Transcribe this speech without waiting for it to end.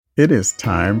It is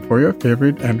time for your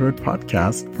favorite Android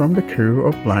podcast from the crew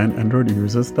of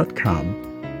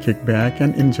blindandroidusers.com. Kick back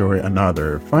and enjoy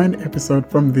another fine episode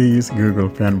from these Google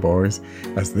fanboys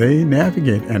as they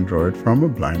navigate Android from a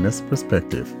blindness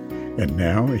perspective. And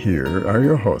now, here are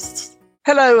your hosts.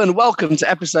 Hello and welcome to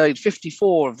episode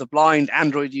 54 of the Blind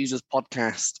Android Users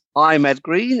Podcast. I'm Ed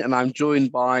Green and I'm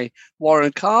joined by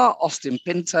Warren Carr, Austin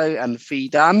Pinto and Fee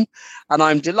Dunn. And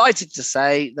I'm delighted to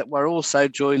say that we're also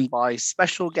joined by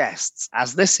special guests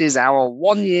as this is our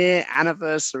 1 year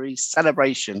anniversary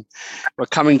celebration. We're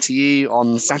coming to you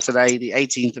on Saturday, the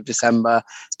 18th of December,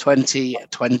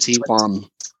 2021.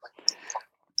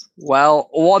 Well,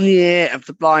 1 year of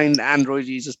the Blind Android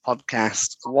Users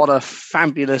Podcast. What a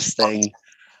fabulous thing.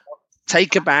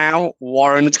 Take a bow,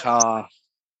 Warren Carr.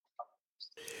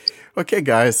 Okay,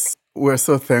 guys, we're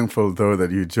so thankful, though,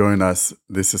 that you join us.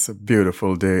 This is a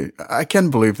beautiful day. I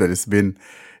can't believe that it's been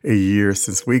a year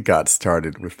since we got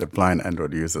started with the Blind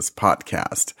Android Users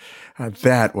Podcast.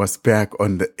 That was back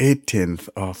on the 18th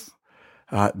of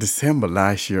December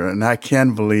last year, and I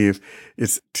can't believe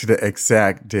it's to the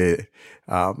exact day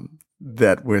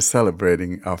that we're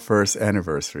celebrating our first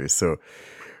anniversary. So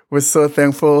we're so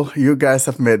thankful you guys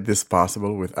have made this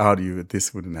possible. Without you,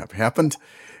 this wouldn't have happened.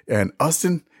 And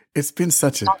Austin, it's been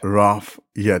such a rough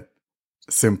yet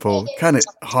simple, kind of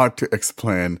hard to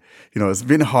explain. You know, it's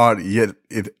been hard, yet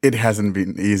it hasn't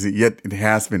been easy, yet it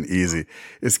has been easy.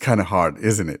 It's kind of hard,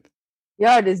 isn't it?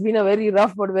 Yeah, it has been a very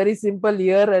rough but very simple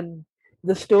year. And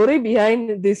the story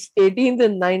behind this 18th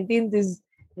and 19th is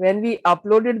when we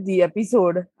uploaded the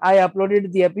episode, I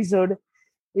uploaded the episode,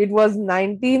 it was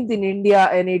 19th in India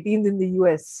and 18th in the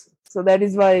US. So that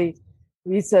is why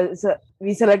we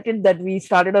selected that we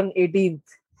started on 18th.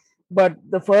 But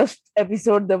the first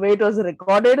episode, the way it was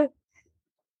recorded,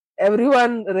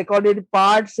 everyone recorded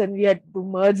parts and we had to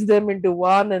merge them into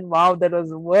one. And wow, that was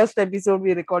the worst episode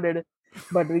we recorded.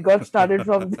 But we got started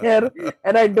from there,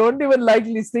 and I don't even like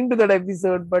listening to that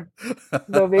episode, but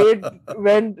the way it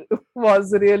went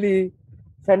was really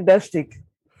fantastic.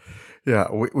 Yeah,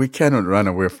 we cannot run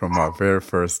away from our very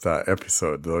first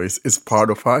episode, though. It's part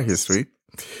of our history.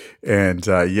 And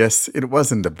yes, it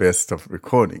wasn't the best of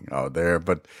recording out there,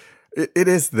 but it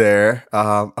is there.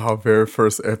 Our very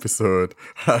first episode,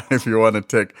 if you want to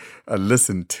take a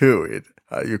listen to it,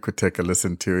 you could take a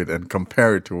listen to it and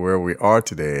compare it to where we are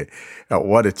today.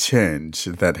 What a change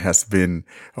that has been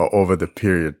over the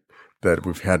period that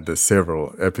we've had the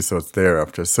several episodes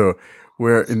thereafter. So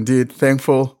we're indeed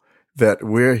thankful that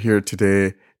we're here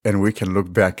today and we can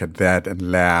look back at that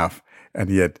and laugh and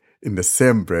yet in the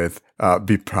same breath,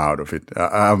 be proud of it.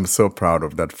 I'm so proud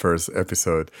of that first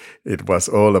episode. It was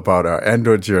all about our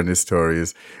Android journey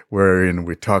stories, wherein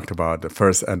we talked about the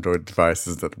first Android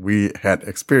devices that we had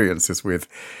experiences with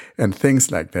and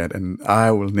things like that. And I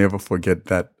will never forget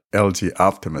that LG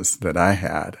Optimus that I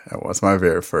had. It was my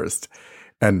very first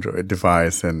Android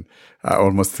device, and I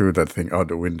almost threw that thing out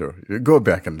the window. You go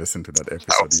back and listen to that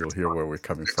episode. You'll hear where we're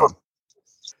coming from.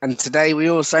 And today we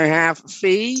also have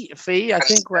Fee. Fee, I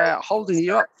think we're holding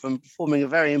you up from performing a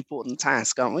very important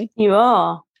task, aren't we? You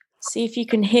are. See if you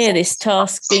can hear this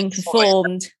task being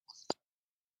performed.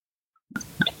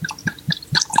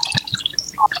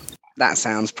 That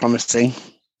sounds promising.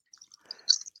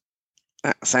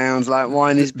 That sounds like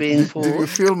wine is being poured. Did you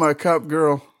feel my cup,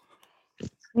 girl?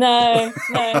 No,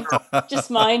 just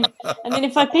mine. And then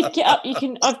if I pick it up,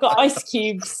 I've got ice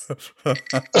cubes.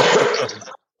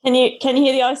 Can you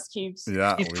hear the ice cubes?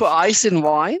 Yeah. You put ice in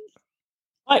wine?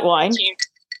 White wine.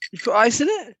 You put ice in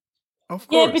it? Of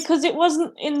course. Yeah, because it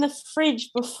wasn't in the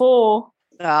fridge before.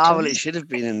 Ah, well, it should have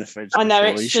been in the fridge. I know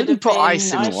before. it should have put been.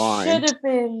 ice in wine. Should have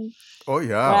been. Oh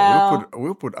yeah, Well,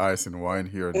 we'll put ice in wine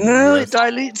here. No, it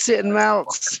dilutes it and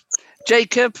melts.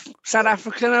 Jacob, South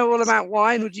Africa, know all about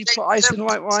wine. Would you put ice in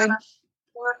white wine?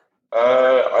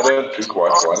 I don't drink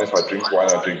white wine. If I drink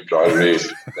wine, I drink dry red.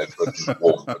 That's what's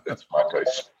warm, but that's my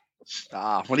taste.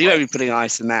 Ah, well, you won't be putting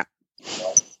ice in that.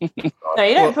 No,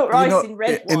 you don't put ice in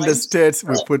red wine. In the States,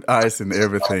 we put ice in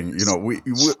everything. You know,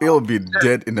 we'll be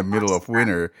dead in the middle of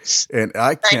winter, and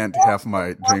I can't have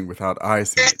my drink without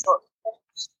ice in it.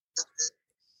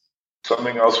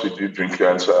 Something else we do drink here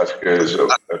in South Africa is a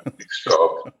mixture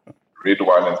of red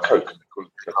wine and Coke. They call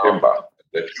it Katemba.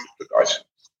 That you put ice in.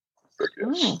 But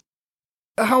yes.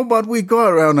 How about we go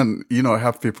around and,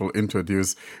 have people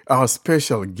introduce our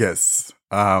special guests?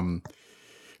 So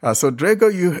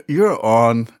Drago, you're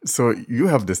on, so you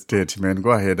have the stage, man.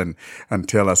 Go ahead and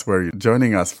tell us where you're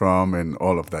joining us from and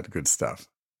all of that good stuff.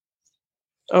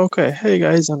 Okay, hey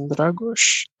guys, I'm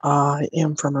Dragos. I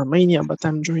am from Romania, but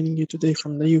I'm joining you today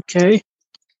from the UK,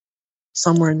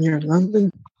 somewhere near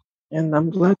London. and I'm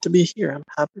glad to be here. I'm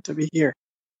happy to be here.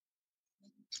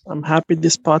 I'm happy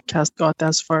this podcast got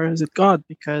as far as it got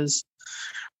because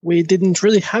we didn't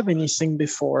really have anything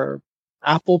before.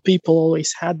 Apple people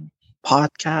always had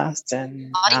podcasts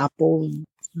and Apple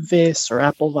this or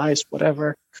Apple Vice,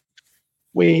 whatever.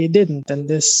 We didn't, and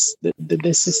this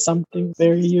is something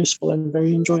very useful and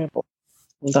very enjoyable.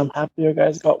 And I'm happy you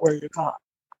guys got where you got.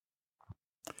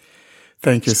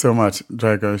 Thank you so much,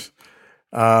 Dragos.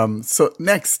 So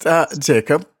next,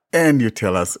 Jacob, and you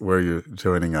tell us where you're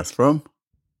joining us from.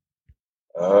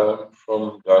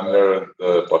 From down there at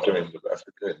the bottom end of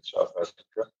Africa, in South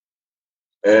Africa.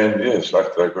 And yes,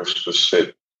 like Dragos just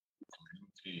said, the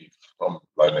community from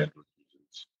blind Android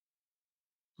users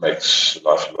makes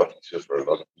life a lot easier for a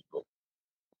lot of people.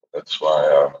 That's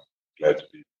why I'm glad to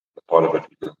be a part of it,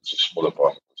 because it's a smaller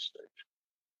part of the stage.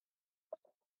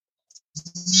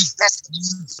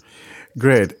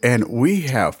 Great. And we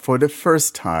have, for the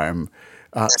first time,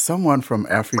 someone from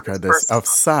Africa that's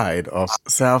outside of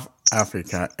South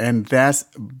Africa, and that's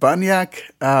Banyak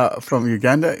from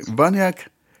Uganda. Banyak,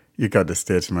 you got the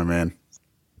stage, my man.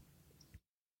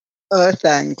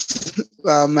 Thanks.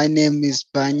 My name is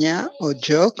Banya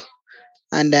Ojok,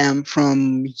 and I'm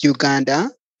from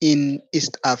Uganda in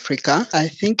East Africa. I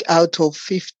think out of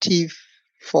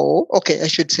 54, okay, I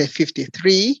should say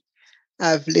 53,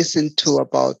 I've listened to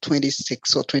about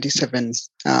 26 or 27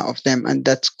 of them, and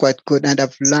that's quite good. And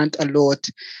I've learned a lot,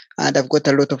 and I've got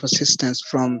a lot of assistance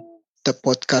from the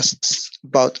podcasts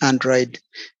about Android.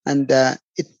 And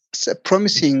it's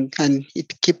promising, and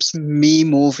it keeps me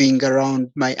moving around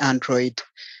my Android.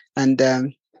 And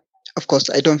of course,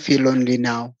 I don't feel lonely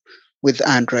now with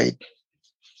Android.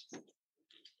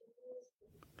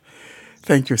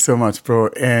 Thank you so much, bro.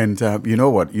 And you know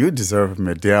what? You deserve a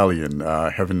medallion,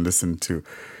 having listened to,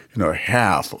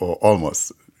 half or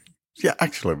almost,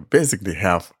 actually, basically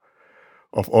half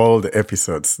of all the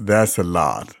episodes. That's a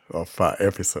lot of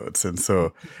episodes. And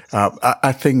so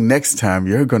I think next time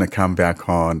you're going to come back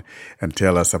on and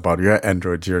tell us about your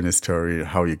Android journey story,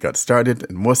 how you got started,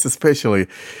 and most especially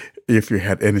if you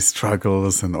had any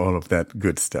struggles and all of that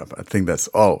good stuff. I think that's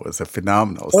always a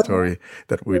phenomenal story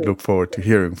that we look forward to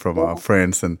hearing from our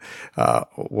friends, and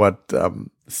what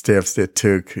steps they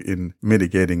took in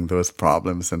mitigating those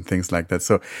problems and things like that.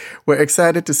 So we're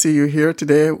excited to see you here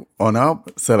today on our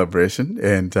celebration,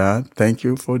 and thank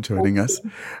you for joining us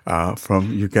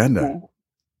from Uganda.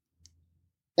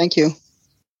 Thank you.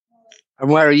 And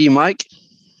where are you, Mike?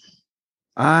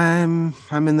 I'm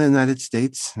in the United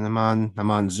States, and I'm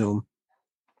on Zoom.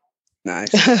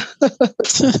 Nice.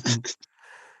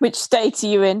 Which state are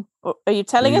you in? Are you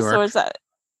telling us, or is that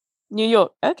New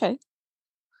York? Okay.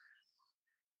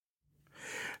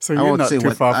 So you're not too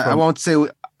far from.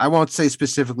 I won't say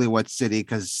specifically what city,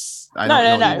 because I No.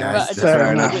 don't know you guys. I just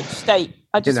wondered which state.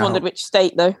 I just wondered which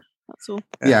state, though. That's all.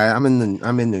 Yeah, I'm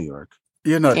in New York.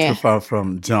 You're not too far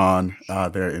from John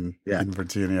there in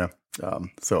Virginia.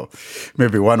 So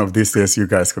maybe one of these days you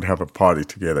guys could have a party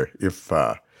together if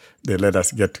they let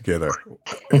us get together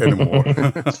anymore.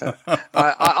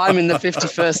 I'm in the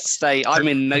 51st state. I'm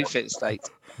in no-fit state.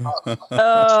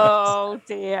 Oh,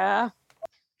 dear.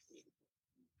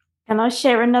 Can I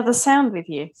share another sound with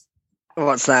you?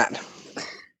 What's that?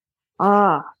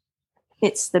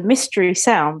 It's the mystery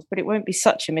sound, but it won't be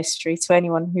such a mystery to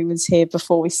anyone who was here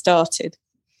before we started.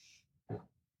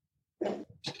 Do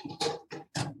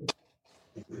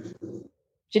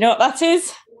you know what that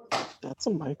is? That's a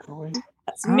microwave.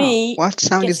 That's me. What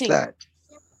sound is that?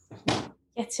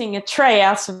 Getting a tray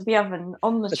out of the oven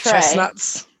on the tray.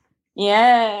 Chestnuts?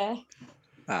 Yeah.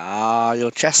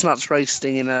 Your chestnuts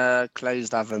roasting in a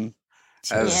closed oven.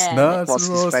 Chestnuts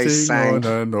roasting on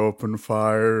an open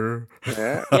fire.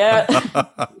 Yeah.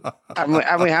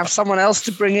 and we have someone else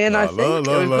to bring in, I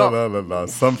think.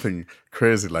 Something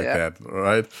crazy like that,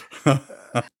 right?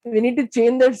 We need to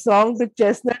change that song to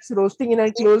chestnuts roasting in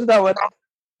a closed oven.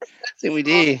 I think we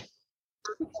do.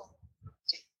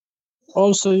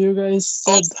 Also, you guys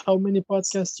said how many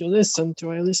podcasts you listened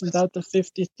to. I listened out of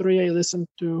 53. I listened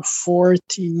to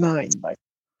 49.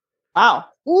 Wow.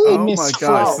 Oh my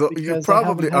gosh. So you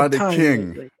probably are the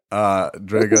king,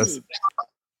 Dragos.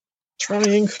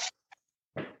 Trying.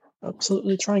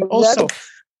 Absolutely trying. Also,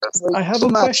 I have a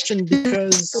question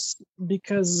because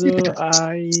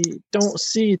I don't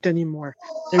see it anymore.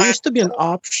 There used to be an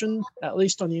option, at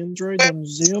least on Android on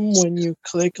Zoom, when you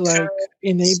click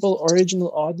enable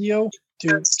original audio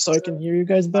so I can hear you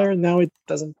guys better. Now it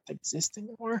doesn't exist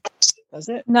anymore. Does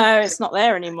it? No, it's not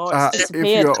there anymore. It's disappeared.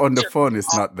 If you're on the phone,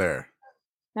 it's not there.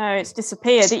 No, it's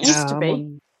disappeared. It used to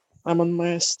be. I'm on my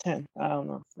S10. I don't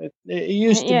know. It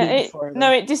used to be before.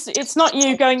 No, it's not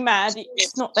you going mad.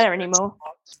 It's not there anymore.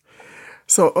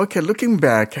 So, okay, looking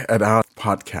back at our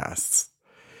podcasts,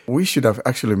 we should have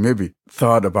actually maybe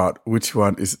thought about which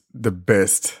one is the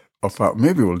best of our,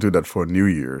 maybe we'll do that for New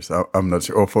Year's. I'm not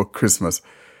sure, or for Christmas,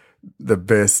 the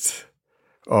best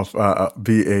of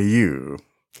BAU.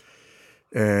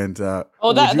 And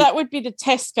that would be the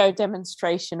Tesco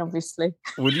demonstration, obviously.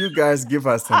 Would you guys give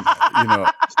us some,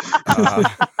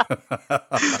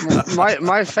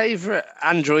 My favorite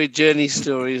Android journey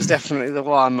story is definitely the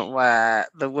one where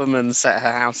the woman set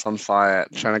her house on fire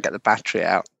trying to get the battery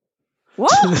out.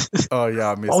 What? Oh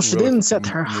yeah, she didn't set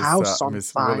her house on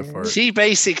fire. Williford. She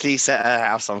basically set her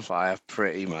house on fire,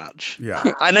 pretty much. Yeah.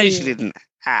 I know she didn't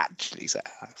actually set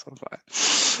her house on fire.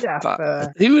 Yeah,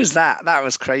 but who was that? That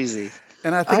was crazy.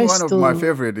 And I think one of my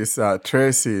favorite is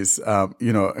Tracy's,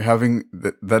 having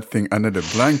that thing under the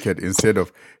blanket instead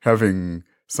of having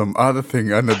some other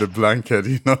thing under the blanket,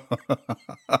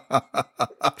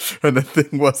 and the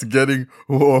thing was getting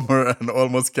warmer and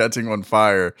almost catching on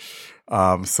fire.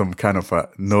 Some kind of a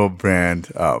no-brand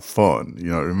phone.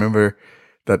 Remember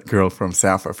that girl from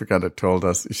South Africa that told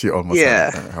us she almost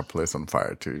had her place on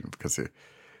fire too because it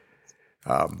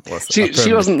was.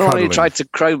 She wasn't the one who cuddling. tried to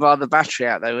crowbar the battery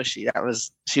out, though, was she?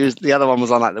 She was. The other one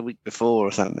was on like the week before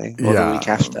or something, or the week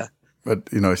after. But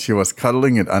she was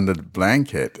cuddling it under the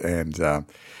blanket, and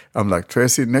I'm like,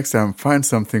 Tracy, next time find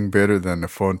something better than the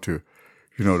phone to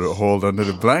hold under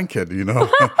the blanket.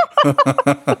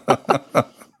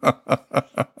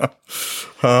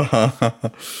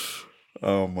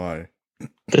 Oh my.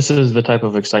 This is the type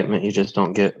of excitement you just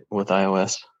don't get with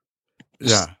iOS.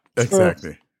 Yeah,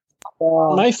 exactly.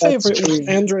 My favorite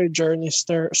Android journey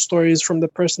story is from the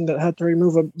person that had to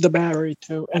remove the battery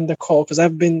to end the call, because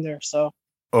I've been there. So.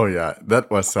 Oh yeah,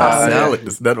 that was Sally.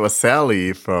 That was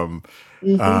Sally from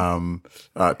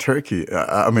Turkey.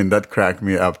 That cracked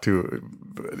me up too.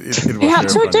 It was you had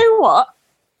to do what?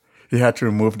 He had to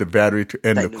remove the battery to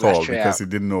end the call because he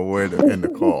didn't know where to end the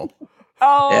call.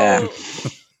 Oh. Yeah.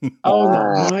 Oh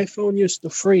no, my phone used to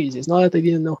freeze. It's not that I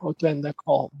didn't know how to end the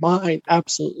call. Mine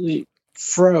absolutely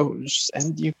froze,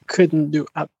 and you couldn't do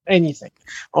anything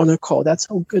on a call. That's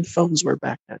how good phones were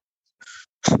back then.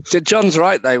 John's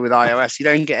right though with iOS. You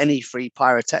don't get any free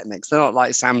pyrotechnics. They're not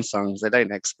like Samsungs. They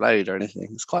don't explode or anything.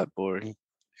 It's quite boring.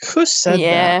 Who said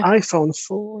that? iPhone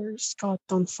 4s caught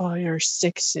on fire,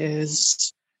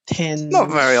 6s, 10s.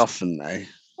 Not very often though.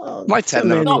 My 10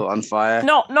 never caught on fire.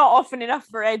 Not often enough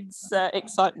for Ed's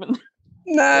excitement.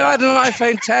 No, I had an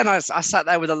iPhone 10. I sat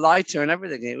there with a lighter and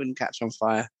everything. It wouldn't catch on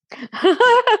fire.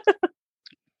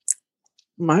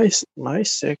 My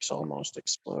 6 almost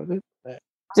exploded.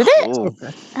 Did it?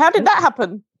 Okay. How did that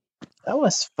happen? That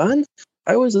was fun.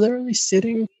 I was literally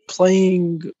sitting,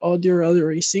 playing Audio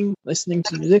Racing, listening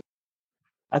to music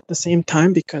at the same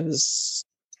time because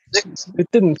it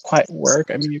didn't quite work.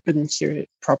 You couldn't hear it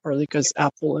properly because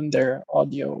Apple and their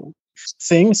audio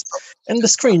things, and the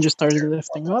screen just started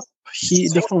lifting up.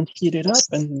 The phone heated up,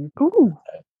 and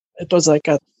it was like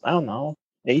at 80%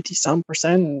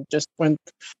 and just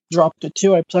dropped to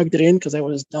 2. I plugged it in because I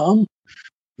was dumb,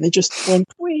 and it just went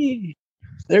wee.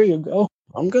 There you go.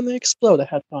 I'm gonna explode. I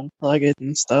had to unplug it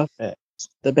and stuff. The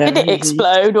battery Did it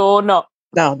explode or not?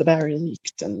 No, the battery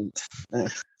leaked, and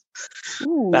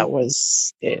that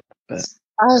was it. But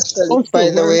by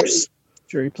the way,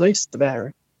 to replace the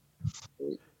battery.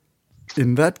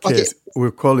 In that case,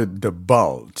 we call it the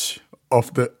bulge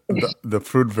of the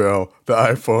Fruitvale, the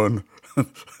iPhone,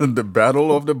 the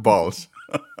battle of the bulge.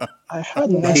 I had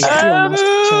an SQ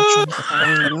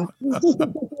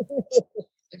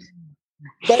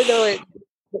By the way,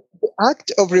 the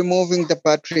act of removing the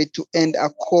battery to end a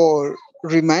call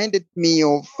reminded me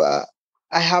of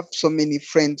I have so many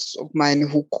friends of mine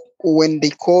who, when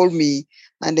they call me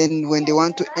and then when they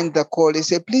want to end the call, they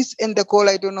say, please end the call.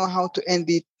 I don't know how to end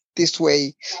it this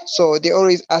way. So they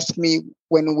always ask me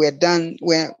when we're done,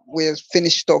 when we're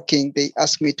finished talking, they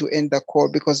ask me to end the call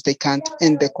because they can't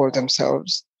end the call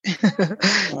themselves.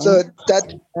 So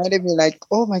that made me like,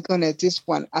 oh my goodness, this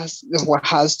one has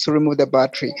to remove the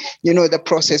battery. The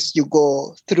process you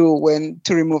go through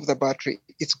to remove the battery.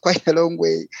 It's quite a long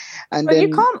way. And But then,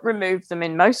 you can't remove them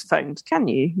in most phones, can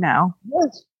you, now?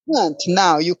 Yes,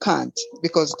 now you can't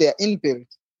because they're inbuilt.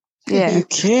 Yeah. You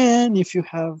can if you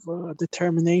have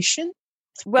determination.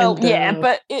 Well, and, yeah,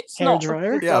 but it's hair not.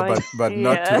 dryer. Yeah, but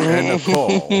not to end a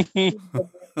call.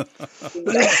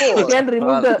 You can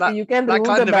remove you can that remove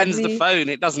kind the of ends the battery. phone.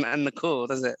 It doesn't end the call,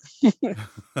 does it?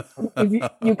 If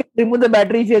you can remove the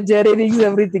battery if your jerry rings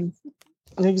everything.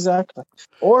 Exactly.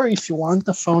 Or if you want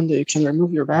a phone that you can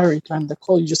remove your battery time the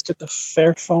call, you just get the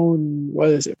Fairphone. What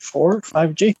is it? 4,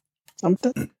 5G,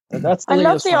 something. And that's the I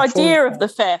love latest the one, idea 4. of the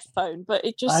Fairphone, but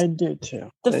it just I do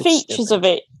too. the It's features stupid. of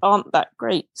it aren't that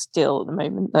great still at the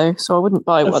moment, though. So I wouldn't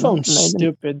buy The one at phone's the moment.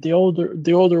 stupid.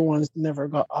 The older ones never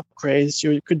got upgrades.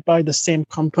 You could buy the same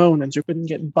components. You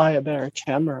couldn't buy a better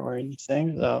camera or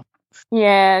anything, though.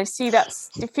 Yeah, see, that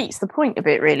defeats the point a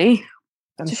bit, really.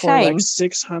 And It's a for shame. like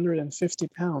 650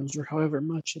 pounds or however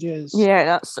much it is. Yeah,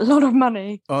 that's a lot of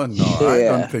money. Oh no, I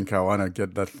Yeah. don't think I want to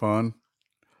get that phone.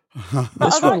 But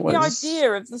This I one like the was-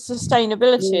 idea of the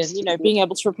sustainability and, you know, being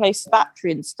able to replace the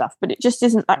battery and stuff, but it just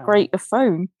isn't that great a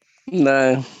phone.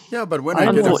 No. Yeah, but when I I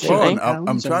get a Unfortunately. phone,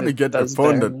 I'm trying to get a Does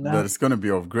phone better that, than that is going to be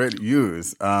of great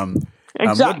use. I'm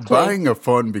Exactly. not buying a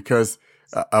phone because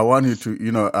I want you to,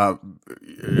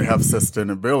 have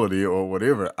sustainability or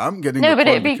whatever. I'm getting No, a but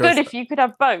phone it'd be because good if you could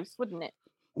have both, wouldn't it?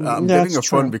 I'm That's getting a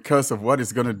phone true. because of what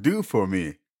it's going to do for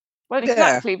me. Well, Yeah.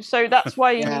 exactly. So that's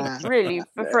why you Yeah. need, really,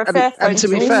 for a And- Fairphone and to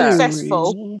to be be fair-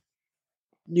 successful,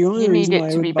 The only you need reason it why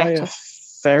I to be would buy better. a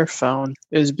Fairphone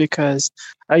is because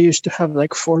I used to have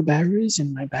like 4 batteries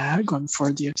in my bag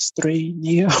for the S3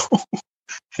 Neo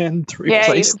and yeah, you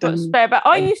replaced put a them. spare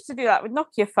battery. I and- used to do that with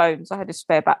Nokia phones. I had a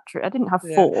spare battery. I didn't have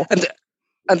Yeah. 4.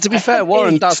 And to be I fair, had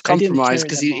Warren 8. does I didn't compromise carry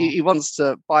because them all. he wants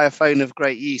to buy a phone of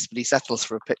great use, but he settles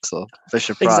for a Pixel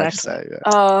Fisher Price. Exactly. So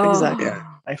Oh, Exactly. Yeah.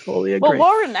 I fully agree. Well,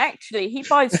 Warren actually, he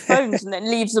buys phones and then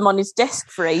leaves them on his desk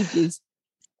for ages.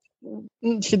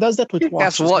 He does that with That's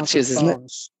watches, not with watches, isn't it?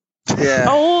 phones. yeah,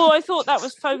 Oh, I thought that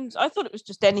was phones. I thought it was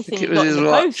just anything think he it was got in his the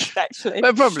watch. post, actually.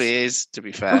 Well, it probably is. To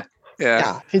be fair, yeah.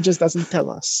 Yeah, he just doesn't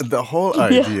tell us. The whole Yeah.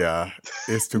 idea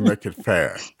is to make it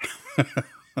fair.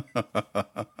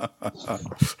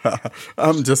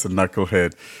 I'm just a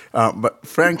knucklehead. But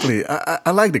frankly,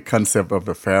 I like the concept of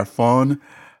the Fairphone.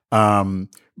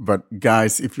 But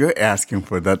guys, if you're asking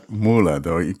for that moolah,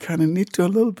 though, you kind of need to a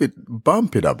little bit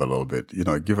bump it up a little bit.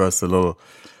 Give us a little.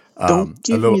 Don't a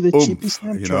give little me the oomph, cheapy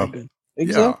Snapdragon. Yeah.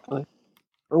 Exactly.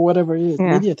 Or whatever it is.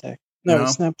 Yeah. MediaTek. No, You know?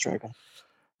 it's Snapdragon.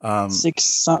 Um,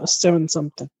 7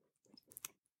 something.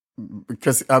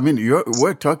 because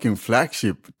we're talking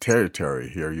flagship territory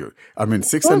here.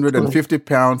 650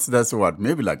 pounds. That's what,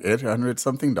 maybe like $800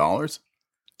 something. I don't know.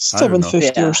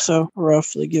 750 Yeah. or so,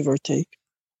 roughly, give or take.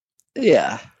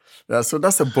 Yeah. So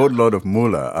that's a boatload of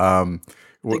moolah.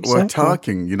 We're Exactly.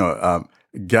 talking,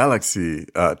 galaxy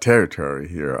territory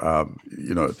here.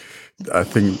 I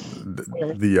think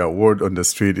the word on the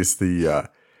street is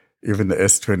even the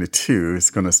S22 is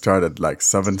going to start at like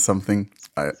 7 something.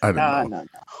 I don't know. No.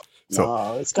 So,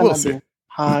 No, it's gonna we'll see. be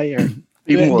higher.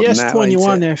 Even more the than that, ain't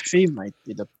S21 it? FE might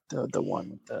be the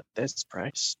one with this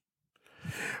price.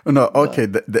 Oh, no, okay.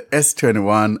 The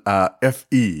S21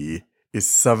 FE is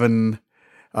 7.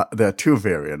 There are 2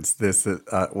 variants. There's a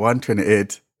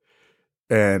 128,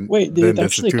 and Wait, did then it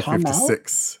there's a actually come out?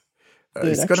 256. Did it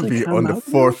It's going to actually be come on the out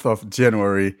now? 4th of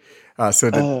January.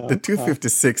 So the Okay.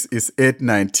 256 is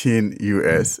 $819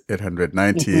 US,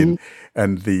 819,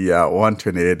 and the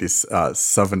 128 is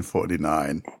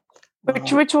 $749.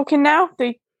 Which we're talking now?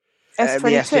 The The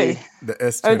S22? FE. The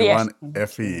S21 Oh,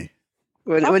 FE.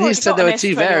 When I you thought it said got there an were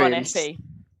 2 S21 variants, FE.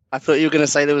 I thought you were going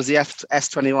to say there was the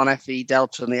S21 FE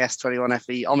Delta and the S21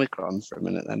 FE Omicron for a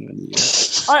minute. Then when you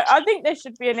I think there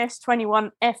should be an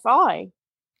S21 FI.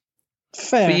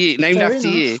 Fair. for you, named Fair after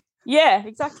enough. you. Yeah,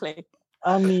 exactly.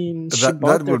 I mean, she That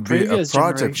bought their would be a previous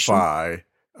Project generation.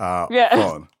 Phi Yeah.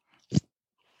 phone.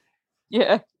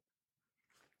 Yeah.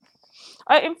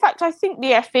 In fact, I think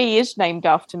the FE is named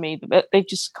after me, but they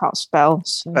just can't spell.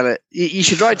 So. But you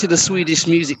should write to the Swedish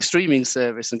music streaming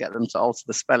service and get them to alter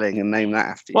the spelling and name that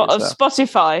after you. What, as of well.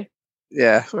 Spotify?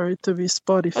 Yeah. For it to be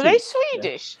Spotify. Are they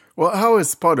Swedish? Well, how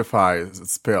is Spotify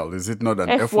spelled? Is it not an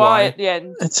FY FY? at the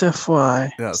end. It's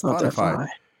FY. Yeah, It's not Spotify. FY.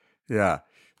 Yeah.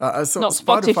 So Not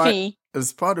Spotify.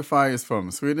 Spotify is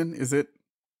from Sweden, is it?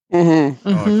 Mm-hmm.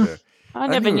 Mhm. Okay. I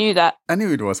never knew that. I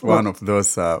knew it was one of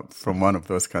those from one of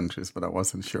those countries, but I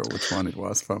wasn't sure which one it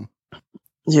was from.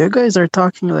 You guys are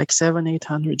talking like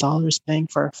 $700-800 paying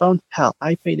for a phone. Hell,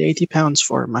 I paid £80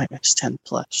 for my S10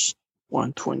 Plus,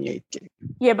 128 gig.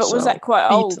 Yeah, but was So, that quite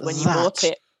beat old when you that. bought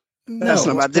it? That's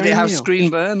No, not it's bad. Did it brand have new. screen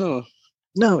burn or?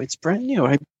 No, it's brand new.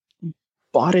 I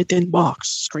bought it in box,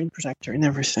 screen protector and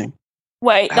everything.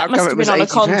 Wait, How that must come have it was been on a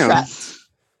 £80? contract.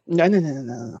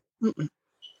 No. Mm-mm.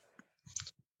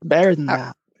 Better than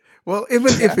that. Well,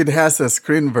 even if it has a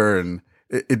screen burn,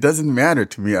 it doesn't matter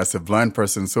to me as a blind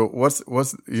person. So what's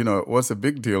the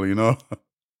big deal? No,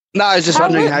 I was just How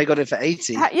wondering was- how you got it for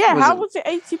 80. How was it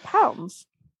 £80?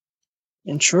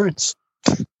 Insurance.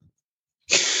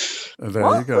 There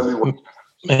What? you go.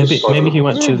 Maybe he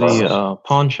went to the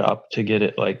pawn shop to get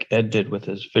it like Ed did with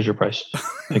his Fisher Price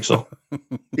Pixel.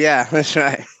 Yeah, that's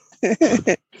right.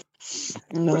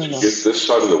 Once you get this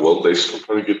side of the world, they still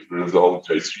trying to get rid of the whole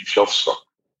J3 shelf stock.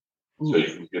 So you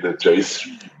can get a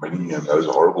J3 Mini and those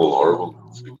horrible, horrible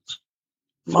things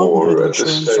for, at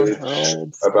this stage,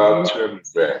 about 200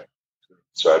 grand.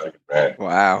 South African rand.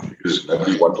 Wow. Because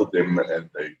nobody wanted them and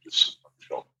they just sit on the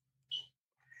shelf.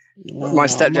 My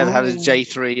stepdad had a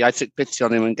J3. I took pity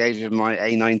on him and gave him my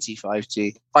A90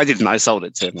 5G. I didn't. I sold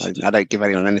it to him. I don't give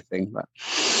anyone anything. But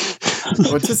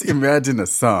Well, just imagine a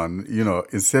son,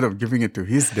 instead of giving it to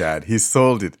his dad, he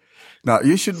sold it. Now,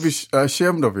 you should be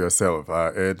ashamed of yourself,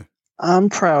 Ed. I'm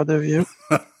proud of you.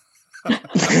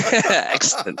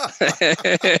 Excellent.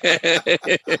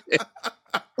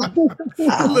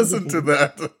 Listen to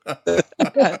that.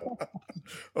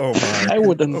 Oh my! I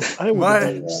wouldn't.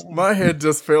 My head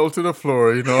just fell to the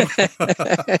floor.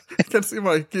 I can see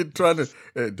my kid trying to.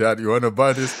 Hey, Dad, you want to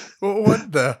buy this? Well,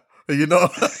 what the? I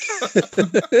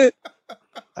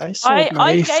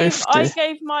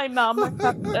gave my mum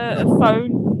a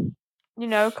phone.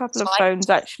 A couple of phones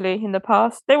actually in the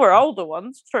past. They were older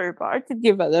ones, true, but I did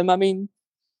give them. I mean,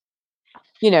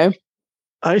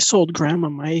 I sold Grandma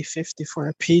my A50 for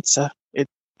a pizza. It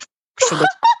should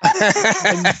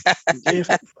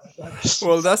have.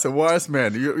 Well, that's a wise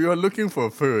man. You're looking for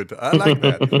food. I like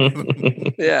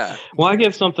that. Yeah. Why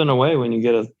give something away when you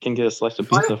can get a slice of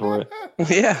pizza for it?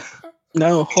 Yeah.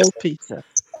 No, whole pizza.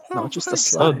 No, just a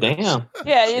slice. Oh, damn.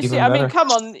 Yeah, you see, I mean, come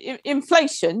on,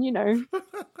 inflation, Yeah.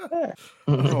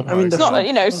 Oh, I mean, it's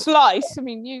not, slice. I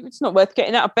mean, it's not worth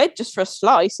getting out of bed just for a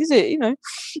slice, is it?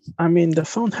 I mean, the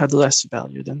phone had less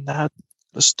value than that.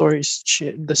 The storage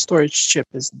chip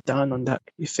is done on that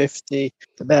E50.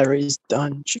 The battery is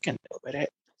done. She can deal with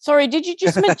it. Sorry, did you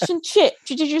just mention chip?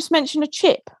 Did you just mention a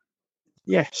chip?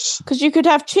 Yes. Because you could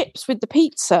have chips with the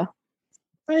pizza.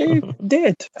 I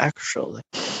did, actually.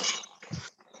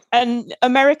 And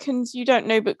Americans, you don't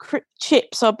know, but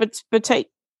chips are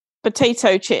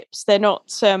potato chips. They're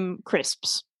not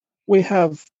crisps. We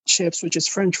have chips, which is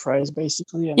French fries,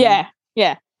 basically. And yeah.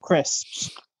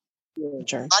 Crisps.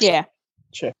 Yeah.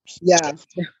 Chips. Yeah,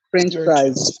 French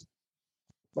fries.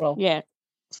 Well, yeah.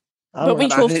 But we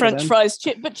call French fries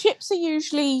chip. But chips are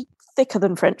usually thicker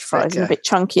than French fries and a bit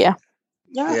chunkier.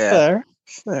 Yeah.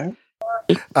 Fair.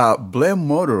 Blame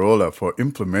Motorola for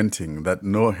implementing that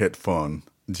no headphone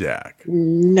jack.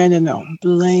 No.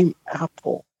 Blame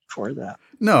Apple for that.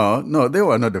 No, they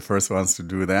were not the first ones to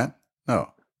do that.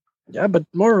 No. Yeah, but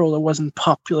Motorola wasn't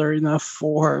popular enough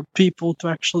for people to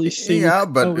actually think. Yeah,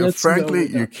 but frankly,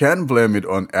 you can blame it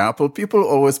on Apple. People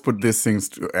always put these things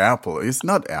to Apple. It's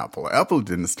not Apple. Apple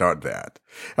didn't start that.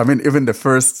 I mean, even the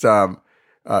first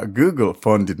Google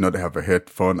phone did not have a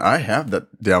headphone. I have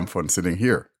that damn phone sitting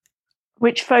here.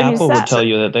 Which phone Apple is that? would tell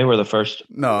you that they were the first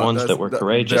ones that were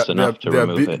courageous enough to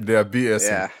remove it. They are BS.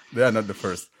 Yeah. They are not the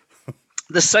first.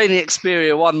 The Sony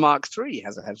Xperia 1 Mark III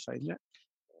has a headphone jack.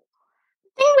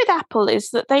 The thing with Apple is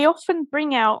that they often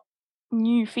bring out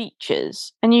new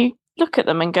features and you look at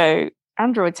them and go,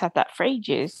 Android's had that for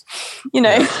ages.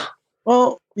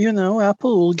 Well,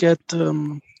 Apple will get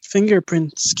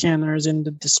fingerprint scanners in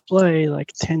the display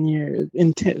like 10 years,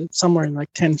 somewhere in like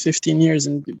 10, 15 years,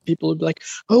 and people will be like,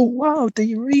 oh, wow, they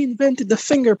reinvented the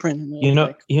fingerprint. And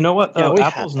you know what, though? Yeah,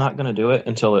 Apple's not going to do it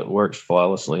until it works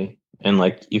flawlessly and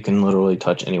like you can literally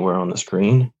touch anywhere on the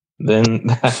screen. Then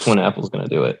that's when Apple's going to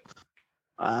do it.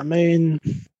 I mean,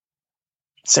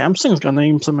 Samsung's going to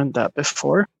implement that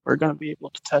before. We're going to be able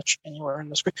to touch anywhere on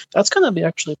the screen. That's going to be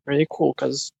actually pretty cool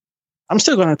because I'm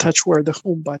still going to touch where the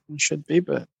home button should be,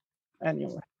 but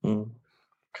anyway.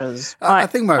 Because I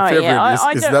think my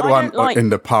favorite is that one in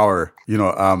the power.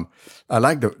 I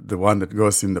like the one that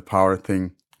goes in the power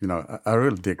thing. I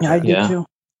really dig that. I do too.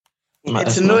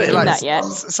 It's annoying. Like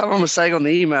someone was saying on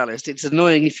the email list, it's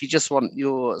annoying if you just want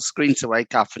your screen to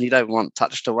wake up and you don't want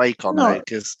touch to wake on there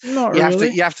because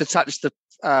you have to touch the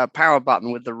power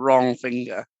button with the wrong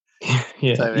finger.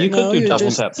 Yeah, so, you could do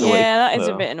double tap to wake. Yeah, that is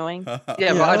a bit annoying.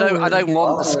 Yeah, but I don't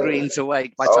want the screen to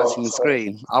wake by touching the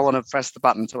screen. I want to press the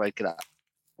button to wake it up.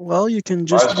 Well, you can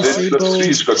just disable. The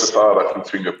 3's got the power button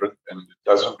fingerprint, and it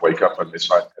doesn't wake up unless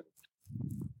I hit it.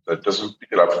 So it doesn't pick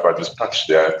it up if I just touch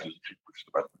there. I have to push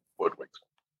the button before it wakes up.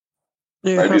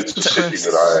 Yeah, maybe it's a setting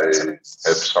that I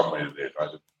have somewhere there I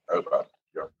don't know about.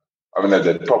 Yeah, I mean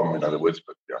that problem in other words,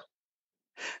 but yeah.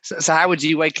 So how would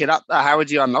you wake it up? How would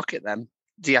you unlock it then?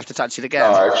 Do you have to touch it again?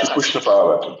 No, I actually push the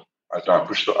power button. I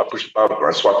push the power button.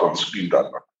 I swipe on the screen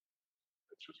down.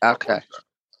 Okay.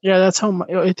 Yeah, that's how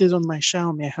it is on my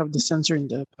Xiaomi. I have the sensor in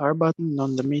the power button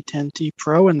on the Mi 10T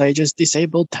Pro, and I just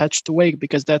disabled touch to wake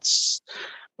because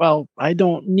I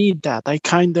don't need that. I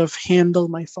kind of handle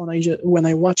my phone. When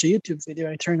I watch a YouTube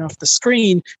video, I turn off the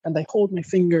screen and I hold my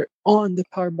finger on the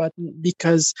power button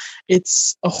because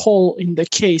it's a hole in the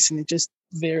case and it's just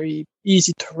very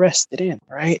easy to rest it in,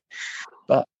 right?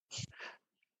 But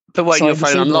won't so your I phone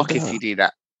disabled unlock that. if you do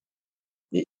that?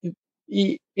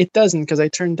 It doesn't because I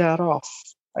turned that off.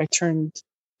 I turned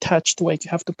touch to wake. You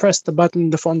have to press the button,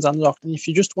 the phone's unlocked. And if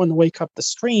you just want to wake up the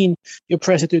screen, you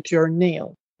press it with your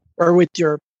nail or with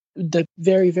the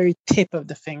very, very tip of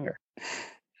the finger.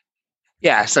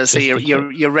 Yeah, so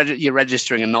you're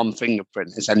registering a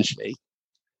non-fingerprint essentially,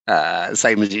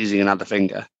 same as using another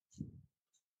finger.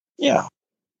 Yeah,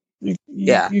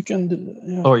 you can do that.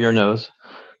 Yeah. Or your nose.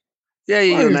 Yeah, Or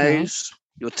your your nose,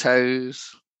 your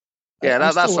toes. Yeah, I'm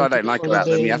that's still what I don't waiting like for the about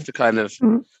them. day. You have to kind of.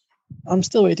 I'm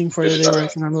still waiting for the day where I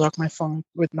can unlock my phone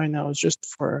with my nose, just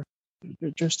for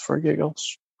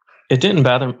giggles. It didn't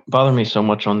bother me so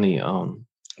much on the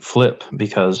Flip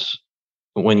because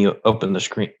when you open the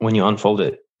screen, when you unfold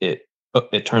it, it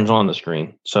turns on the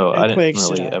screen. So I didn't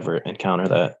really ever encounter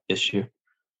that issue.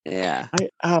 Yeah. I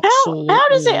absolutely. How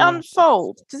does it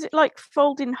unfold? Does it like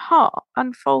unfold in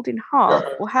half,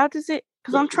 or how does it?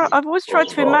 Because I've always tried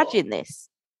to imagine this.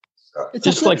 It's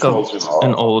just like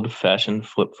an old-fashioned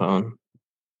flip phone.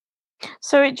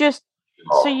 So you just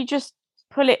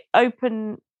pull it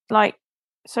open, like,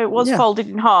 so it was folded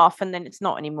in half, and then it's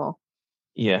not anymore.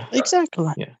 Yeah, exactly.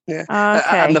 Yeah.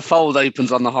 Okay. And the fold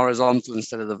opens on the horizontal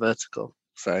instead of the vertical.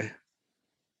 So.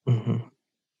 Hang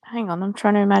on, I'm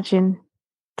trying to imagine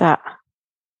that.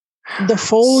 The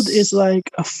fold is like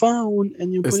a phone,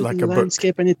 and you put it like in the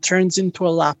landscape, and it turns into a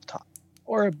laptop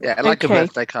or a book. Yeah, like a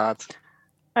birthday card.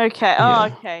 Okay. Yeah.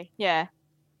 Oh, okay. Yeah.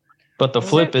 But the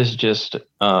Flip is just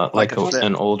like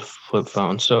an old flip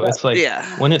phone. So it's like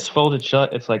when it's folded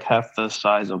shut, it's like half the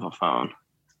size of a phone,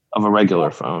 of a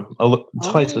regular phone.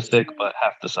 Twice as thick, but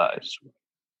half the size.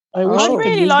 I'd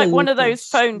really like one of those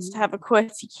phones to have a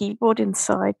QWERTY keyboard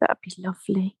inside. That'd be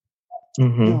lovely.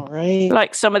 Right.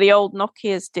 Like some of the old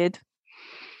Nokias did.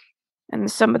 And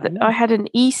I had an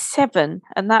E7,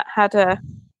 and that had a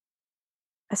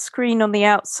screen on the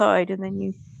outside, and then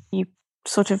you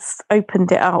sort of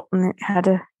opened it out, and it had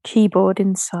a keyboard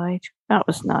inside. That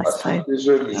was nice, though.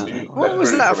 What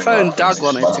was that phone Doug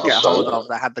wanted to get hold of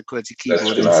that had the QWERTY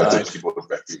keyboard inside?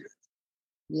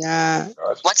 Yeah.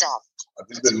 What's up? I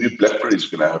think the new BlackBerry is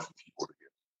going to have a keyboard again.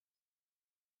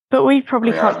 But we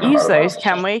probably can't use those,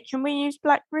 can we? Can we use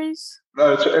Blackberries?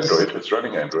 No, it's Android. It's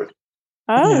running Android.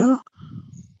 Oh. Yeah.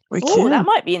 That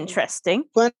might be interesting.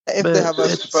 But if they have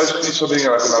it's supposed to be something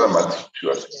like another month, too,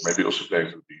 I think. Maybe also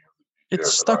playing with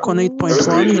it's stuck on 8.1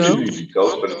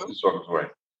 though. But it's on its way.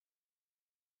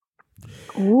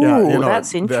 Ooh,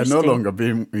 that's interesting. They're no longer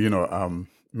being,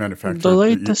 manufactured. The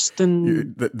latest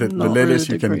the latest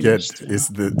you can get is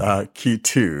the Key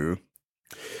 2.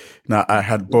 Now, I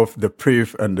had both the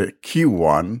Priv and the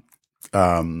Q1.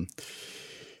 And,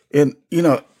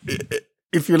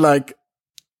 if you like,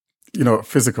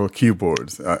 physical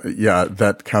keyboards,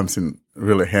 that comes in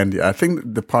really handy. I think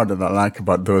the part that I like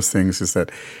about those things is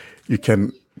that you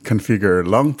can configure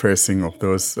long pressing of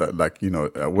those. Back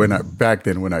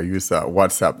then when I used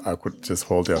WhatsApp, I could just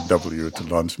hold down W to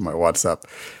launch my WhatsApp,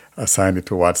 assign it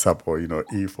to WhatsApp, or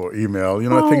E for email,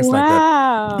 things like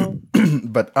that.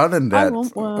 But other than that,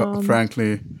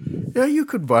 frankly, you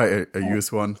could buy a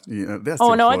used one. I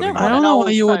don't want an old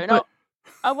phone.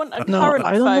 I want a current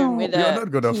phone with You're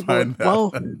not going to find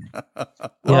that.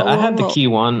 I had the Key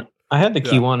 1. I had the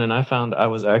Key 1, and I found I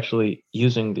was actually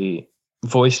using the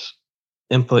voice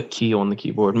input key on the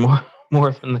keyboard more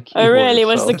than the keyboard. Oh, really?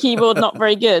 Was the keyboard not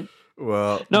very good?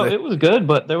 Well, no, it was good,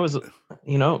 but there was,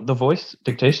 the voice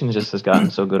dictation just has gotten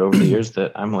so good over the years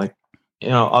that I'm like,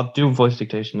 I'll do voice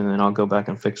dictation and then I'll go back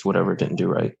and fix whatever it didn't do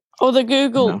right. Or the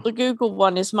Google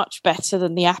one is much better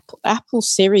than the Apple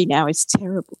Siri now is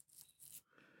terrible.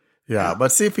 Yeah,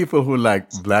 but see, people who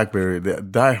like BlackBerry, they're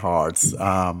diehards,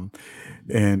 and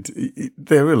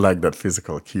they really like that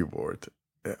physical keyboard.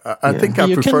 I think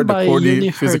I prefer the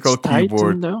QWERTY physical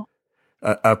keyboard.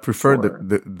 I prefer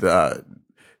the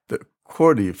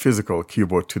QWERTY physical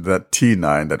keyboard to that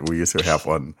T9 that we used to have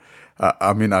on.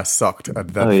 I sucked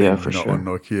at that thing, on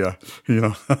Nokia.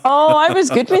 Oh, I was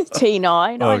good with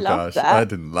T9. I loved that. I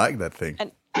didn't like that thing.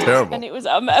 Terrible. And it was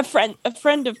a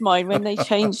friend of mine, when they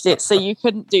changed it so you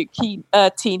couldn't do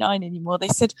T9 anymore, they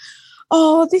said,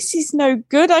 "Oh, this is no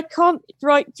good. I can't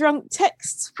write drunk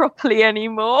texts properly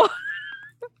anymore."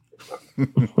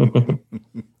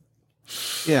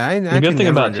 Yeah, the good thing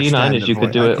about T9 is you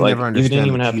could do it like you didn't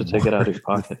even have to take it out of your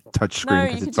pocket. Touchscreen. No,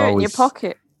 you could do it in your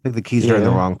pocket. I think the keys are in the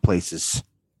wrong places.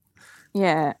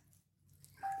 Yeah.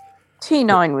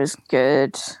 T9 was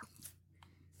good.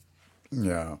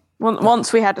 Yeah.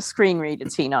 Once we had a screen reader,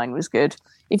 T9 was good.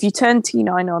 If you turned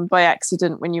T9 on by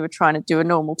accident when you were trying to do a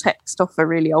normal text off a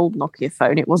really old Nokia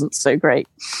phone, it wasn't so great.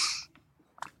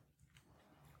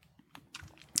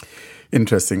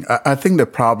 Interesting. I think the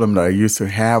problem that I used to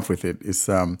have with it is,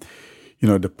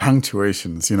 the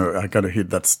punctuations. I got to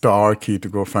hit that star key to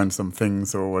go find some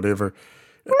things or whatever.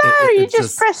 No, you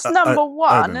just press number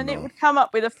one and it would come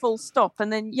up with a full stop.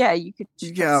 And then, you could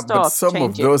just but some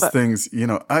of those things,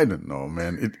 I don't know,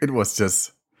 man. It was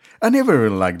just, I never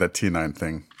really liked that T9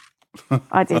 thing.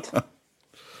 I did.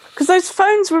 Because those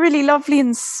phones were really lovely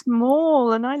and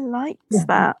small, and I liked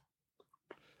that.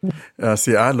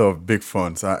 See, I love big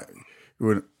phones. I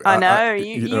know.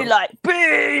 You like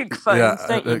big phones,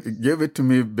 don't you? Give it to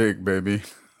me big, baby.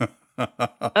 What?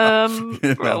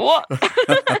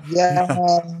 Like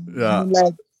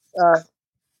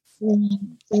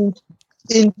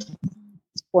in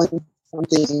point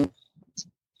something.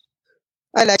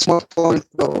 I like small phones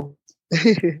though.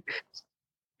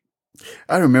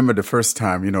 I remember the first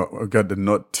time, I got the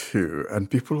Note 2, and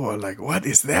people were like, "What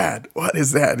is that? What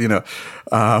is that?"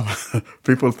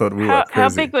 People thought we were crazy. How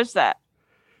big was that?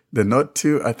 The Note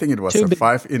 2, I think it was a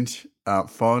 5-inch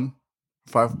phone.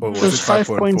 It was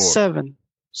 5.7.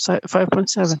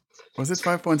 5.7. Was it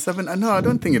 5.7? No, I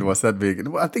don't think it was that big.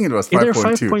 I think it was 5.2. Either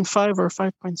 5.5 or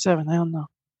 5.7. I don't know.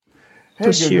 It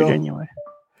was huge anyway.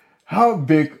 How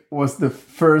big was the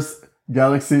first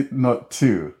Galaxy Note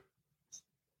 2?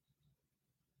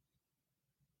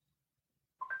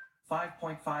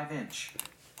 5.5 inch.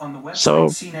 On the website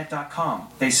cnet.com,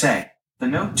 they say, the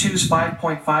Note 2's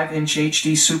 5.5 inch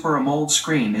HD Super AMOLED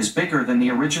screen is bigger than the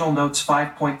original Note's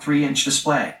 5.3 inch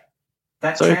display.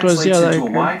 That translates into a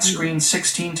widescreen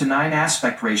 16:9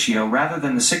 aspect ratio rather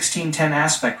than the 16:10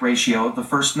 aspect ratio of the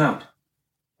first Note.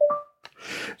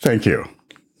 Thank you.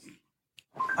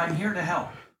 I'm here to help.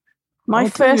 My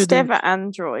first ever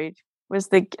Android was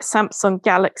the Samsung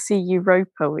Galaxy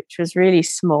Europa, which was really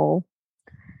small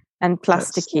and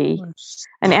plasticky,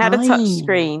 and it had a touch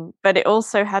screen, but it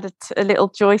also had a little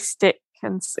joystick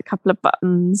and a couple of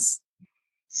buttons.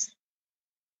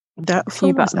 That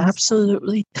phone was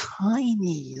absolutely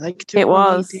tiny, like it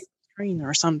was screen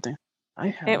or something.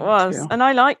 It was, and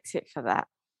I liked it for that.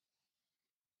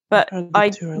 But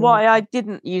why I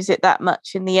didn't use it that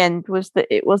much in the end was that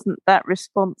it wasn't that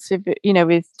responsive,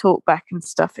 with TalkBack and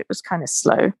stuff. It was kind of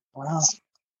slow. Wow.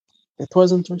 It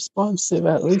wasn't responsive.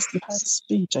 At least it had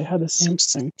speech. I had a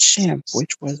Samsung Champ,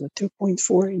 which was a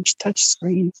 2.4-inch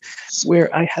touchscreen, where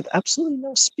I had absolutely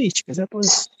no speech because that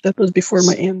was before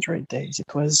my Android days.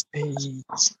 It was a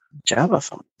Java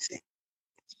phone.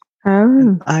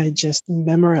 Oh. I just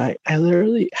memorized. I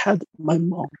literally had my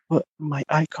mom put my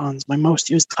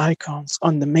most used icons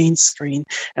on the main screen,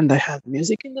 and I had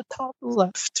music in the top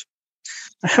left.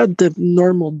 I had the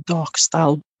normal dock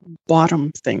style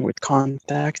bottom thing with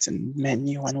contacts and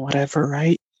menu and whatever,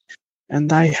 right?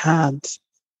 And I had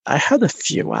a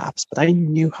few apps, but I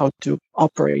knew how to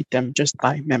operate them just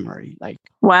by memory. Like,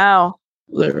 wow,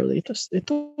 literally,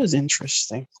 it was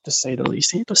interesting to say the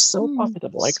least. It was so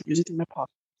profitable. I could use it in my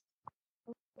pocket.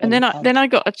 And then I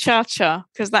got a Cha-Cha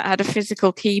because that had a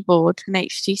physical keyboard, an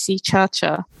HTC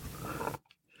Cha-Cha.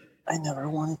 I never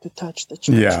wanted to touch the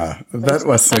Cha-Cha. Yeah, that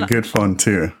was a good phone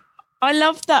too. I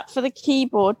loved that for the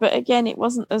keyboard, but again, it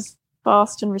wasn't as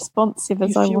fast and responsive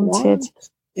as I wanted.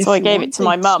 So I gave it to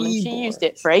my mum, and she used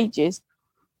it for ages.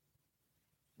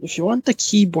 If you want the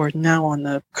keyboard now on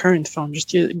the current phone, just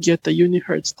get the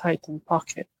Unihertz Titan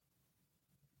Pocket.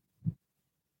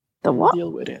 The what?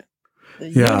 Deal with it.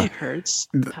 Unihertz.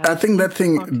 I think that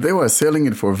thing Pocket. They were selling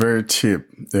it for very cheap,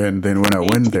 and then when I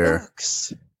went there,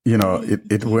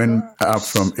 it went up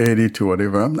from 80 to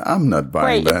whatever. I'm not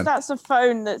buying that. Wait, if that's a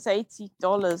phone that's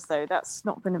 $80 though, that's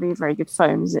not going to be a very good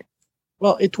phone, is it?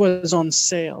 Well, it was on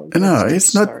sale. No,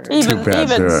 it's not too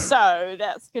bad. Even so,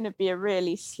 that's going to be a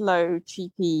really slow,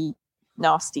 cheapy,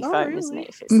 nasty phone, really? Isn't it?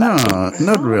 If it's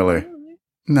not really.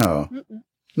 No,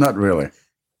 not really.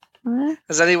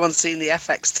 Has anyone seen the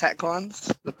FX Tech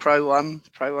ones? The Pro 1,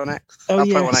 Pro 1X? Oh,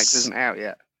 yes. Pro 1X isn't out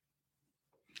yet.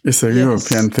 It's a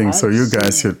European thing, so you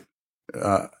guys should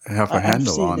have a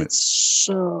handle on it. It's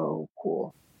so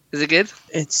cool. Is it good?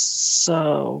 It's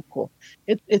so cool.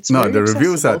 It's no, the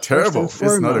reviews are terrible.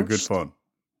 It's not a good phone.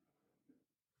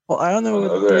 Well, I don't know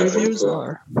what the reviews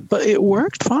are, but it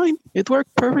worked fine. It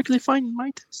worked perfectly fine in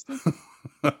my testing.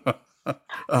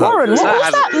 Warren, what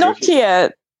was that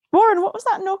Nokia Warren, what was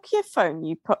that Nokia phone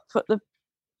you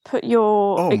put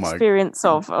your experience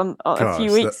of on a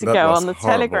few weeks ago on the horrible.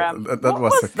 Telegram? That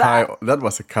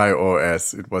was a Kai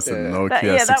OS. It was a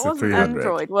Nokia 6300. That wasn't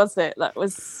Android, was it? That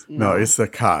was no, it's a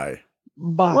Kai.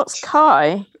 But what's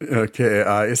Kai? Okay,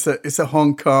 it's a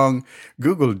Hong Kong.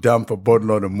 Google dumped a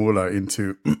boatload of moolah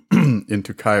into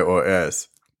Kai OS,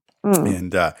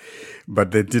 and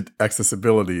but they did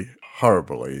accessibility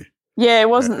horribly. Yeah, it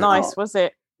wasn't nice, was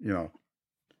it? You know.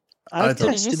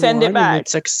 Did you send it back?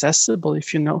 It's accessible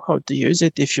if you know how to use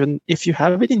it. If you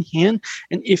have it in hand,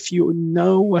 and if you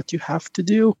know what you have to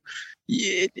do,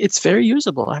 it's very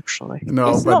usable. Actually,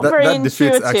 no, it's but that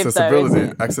defeats accessibility.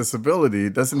 Though, accessibility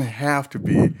doesn't have to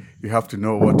be. You have to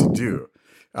know what to do.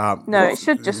 No, it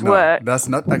should just work. That's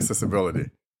not accessibility.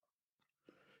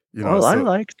 You know, well, I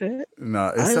liked it.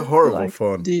 No, it's a horrible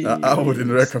phone. I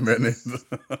wouldn't recommend it.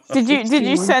 Did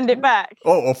you send it back?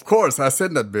 Oh, of course, I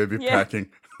sent that baby packing.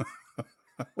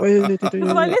 Because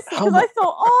I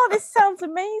thought, this sounds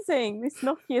amazing. This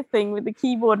Nokia thing with the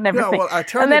keyboard and everything. Yeah, well, I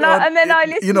turned and then it on. And then I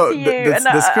listened to you, and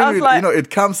the screen, I was like, it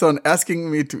comes on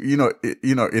asking me to,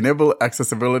 enable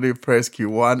accessibility. Press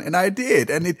Q1, and I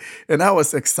did, and I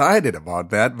was excited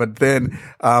about that. But then,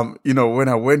 when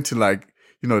I went to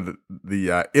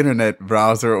the internet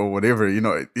browser or whatever,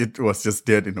 it was just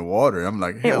dead in the water. I'm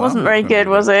like, it wasn't very good,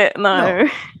 was it? No.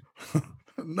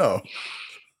 No.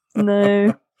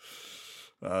 No.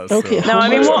 Okay. No, I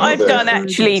mean what I've done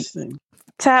actually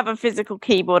to have a physical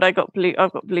keyboard, I've got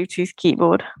Bluetooth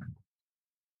keyboard.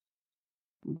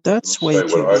 That's way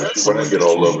too. What I want to get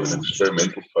hold of an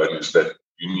experimental phone is that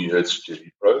UniHertz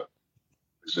Jelly Pro.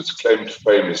 Because its claim to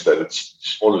fame is that it's the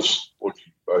smallest 4G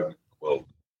phone in the world,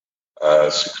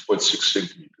 6.6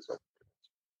 centimeters.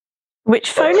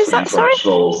 Which phone is that? Sorry.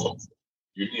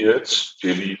 UniHertz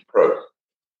Jelly Pro.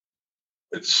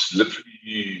 It's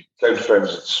literally claimed to fame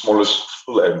as the smallest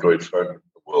full Android phone in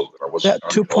the world. And I wasn't that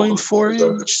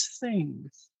 2.4 inch thing.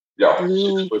 Yeah,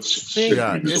 6.6.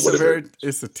 Yeah,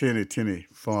 it's a teeny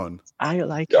phone. I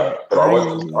like it. Yeah, but I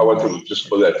want to just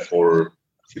for that for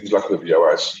things like the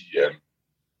VOIC and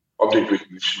object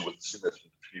recognition with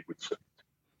symmetry would fit.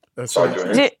 That's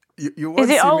right. You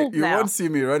won't see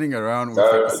me running around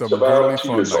with some girly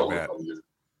phone like that.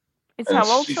 It's how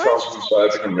old?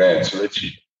 3,500 rand, so that's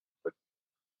cheap.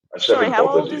 Sorry, how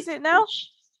old is it now?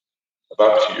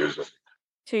 About 2 years, I think.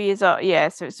 2 years old, yeah,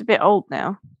 so it's a bit old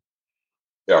now.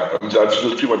 Yeah, I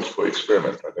just too much for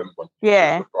experiment. I don't want to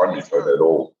use the primary phone at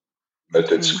all. That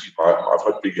screen, I've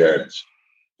got big hands.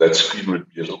 That screen would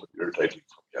be a little bit irritating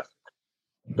for me, I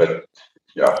think. But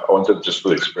yeah, I wanted just for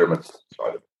the experiment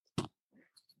side of it.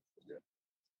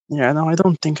 Yeah, no, I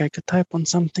don't think I could type on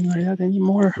something like that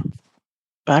anymore.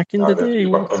 Back in the day,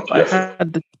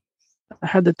 I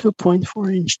had the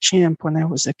 2.4 inch Champ when I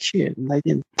was a kid, and I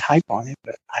didn't type on it,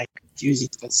 but I could use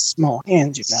it with small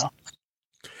hands,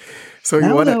 So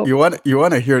you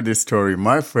want to hear this story?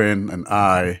 My friend and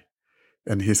I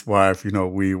and his wife,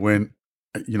 we went,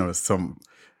 some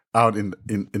out in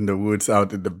the woods,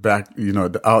 out in the back,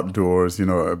 the outdoors,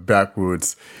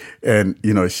 backwoods, and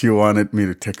she wanted me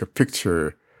to take a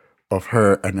picture of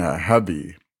her and her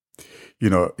hubby,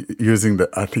 using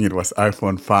I think it was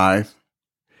iPhone 5.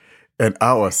 And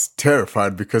I was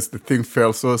terrified because the thing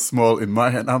felt so small in my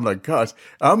hand. I'm like, gosh,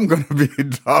 I'm going to be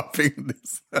dropping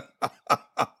this.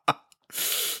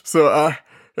 So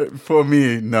for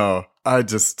me, no, I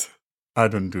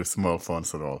don't do small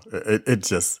phones at all. It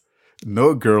just,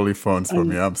 no girly phones for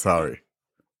me. I'm sorry.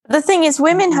 The thing is,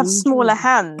 women have smaller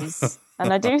hands.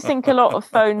 And I do think a lot of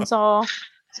phones are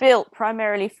built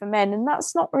primarily for men, and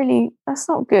that's not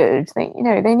good.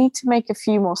 They need to make a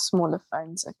few more smaller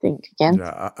phones, I think, again.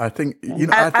 Yeah, I think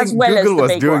Google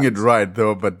was doing it right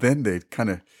though, but then they kind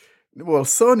of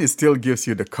Sony still gives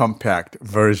you the compact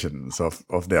versions of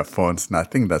their phones, and I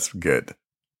think that's good.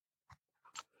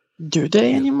 Do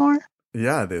they anymore?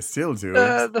 Yeah, they still do.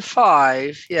 The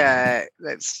 5, yeah,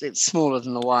 it's smaller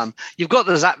than the 1. You've got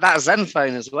that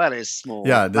Zenfone as well, is small.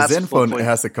 Yeah, the Zenfone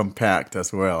has a compact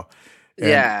as well. And,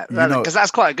 yeah, because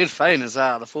that's quite a good phone as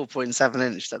well, the 4.7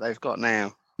 inch that they've got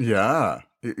now. Yeah,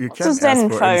 you can't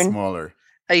ask for any smaller.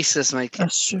 Asus make it.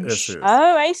 Asus.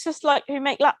 Oh, Asus, who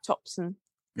make laptops and.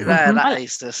 Yeah, that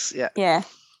Asus. Yeah. Yeah.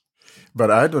 But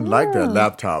I don't like their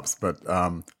laptops. But I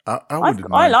wouldn't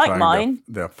mind. I like mine.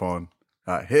 Their phone.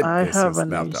 I hate Asus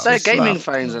laptops. Their gaming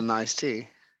phones are nice too.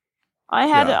 I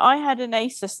had an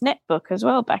Asus netbook as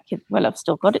well I've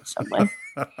still got it somewhere.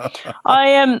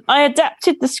 I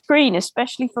adapted the screen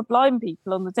especially for blind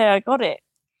people on the day I got it.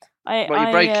 You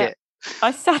break it?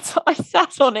 I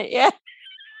sat on it, yeah.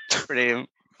 Brilliant.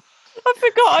 I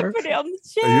forgot I put it on the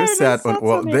chair. You sat on.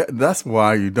 Well, it. that's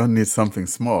why you don't need something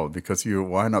small, because you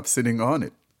wind up sitting on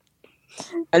it.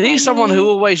 I knew someone who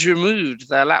always removed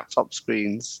their laptop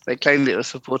screens. They claimed it was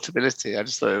for portability. I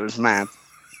just thought it was mad.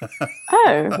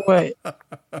 Oh, wait.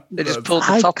 They just pulled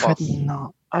the top off.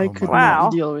 I could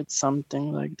not deal with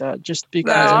something like that, just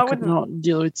because I could not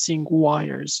deal with seeing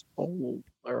wires all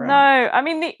around. No, I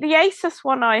mean, the Asus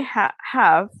one I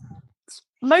have,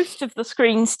 most of the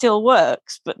screen still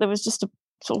works, but there was just a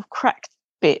sort of cracked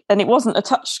bit, and it wasn't a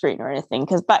touch screen or anything,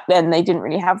 because back then they didn't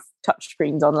really have touch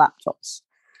screens on laptops.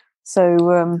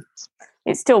 So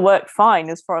it still worked fine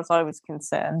as far as I was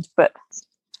concerned, but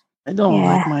I don't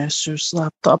like my Asus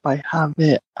laptop. I have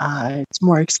it. It's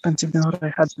more expensive than what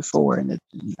I had before, and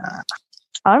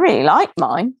I really like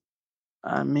mine.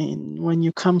 I mean, when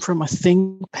you come from a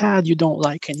ThinkPad, you don't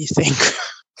like anything.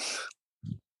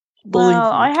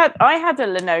 Well, I had a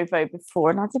Lenovo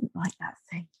before, and I didn't like that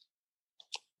thing.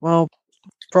 Well,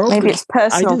 probably maybe it's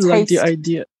personal taste. Like the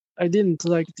idea. I didn't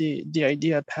like the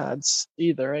idea pads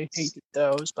either. I hated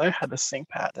those, but I had a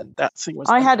ThinkPad, and that thing was.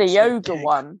 I had a yoga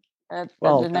one.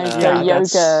 Lenovo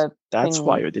yoga. That's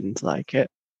why you didn't like it.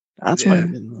 That's why you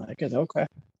didn't like it. Okay,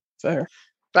 fair.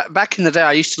 Back in the day,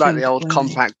 I used to like the old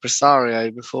compact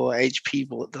Presario before HP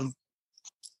bought them.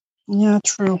 Yeah,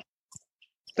 true.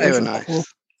 They were nice. Cool.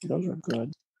 Those are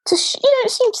good. You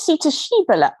don't seem to see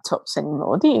Toshiba laptops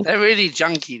anymore, do you? They're really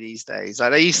junky these days.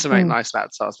 Like, they used to make nice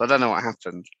laptops, but I don't know what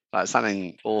happened. Like,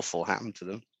 something awful happened to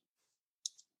them.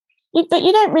 But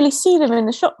you don't really see them in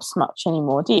the shops much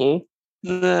anymore, do you?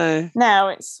 No. Now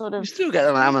it's sort of... You still get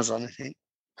them on Amazon, I think.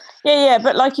 Yeah,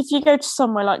 but like if you go to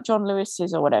somewhere like John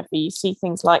Lewis's or whatever, you see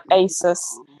things like Asus,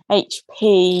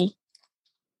 HP,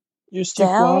 you see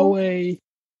Dell. Huawei,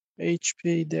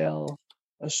 HP, Dell,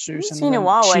 Asus, and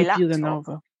Huawei cheapy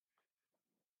Lenovo.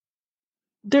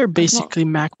 They're basically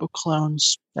MacBook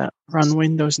clones that run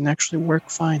Windows and actually work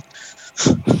fine.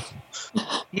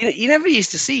 You never used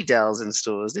to see Dells in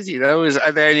stores, did you? They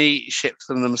only shipped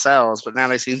them themselves, but now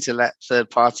they seem to let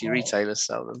third-party retailers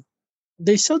sell them.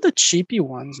 They sell the cheapy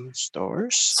ones in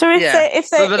stores. So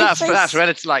that's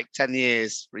relative like 10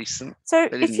 years recent. So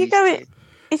if you go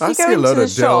I see a lot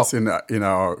of Dells in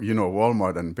our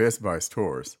Walmart and Best Buy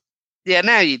stores. Yeah,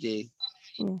 now you do.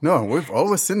 No, we've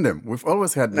always seen them. We've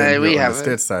always had them on the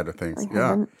state side of things.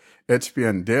 HP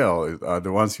and Dell are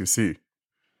the ones you see.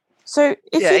 So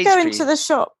if you go into the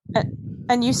shop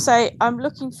and you say, "I'm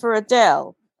looking for a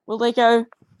Dell," will they go,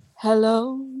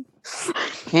 "Hello"?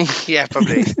 Yeah,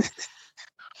 probably.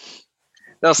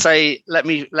 They'll say, let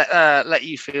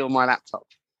you feel my laptop."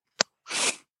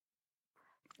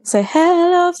 Say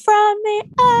hello from the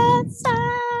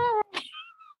outside.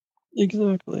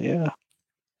 Exactly, yeah.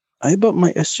 I bought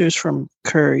my Asus from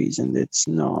Curry's, and it's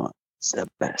not the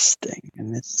best thing.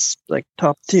 And it's like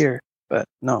top tier, but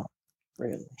no,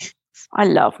 really. I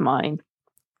love mine.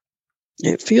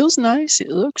 It feels nice. It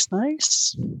looks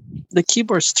nice. The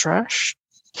keyboard's trash.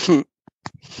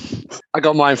 I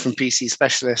got mine from PC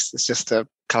Specialist. It's just a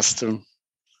custom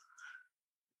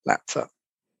laptop.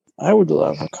 I would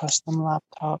love a custom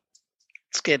laptop.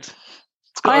 It's good.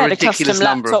 I had a custom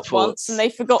laptop once, and they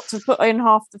forgot to put in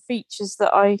half the features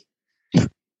that I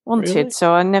wanted, really?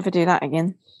 So I never do that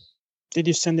again. Did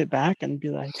you send it back and be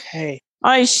like, "Hey"?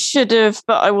 I should have,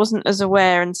 but I wasn't as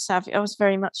aware and savvy. I was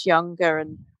very much younger,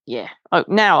 and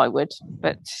now I would,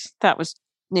 but that was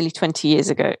nearly 20 years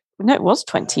ago. No, it was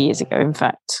 20 years ago, in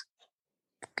fact.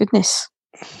 Goodness.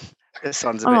 This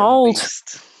sounds I'm old.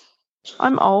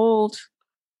 I'm old.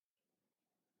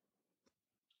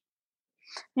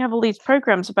 You have all these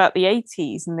programs about the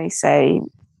 80s, and they say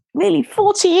nearly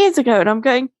 40 years ago, and I'm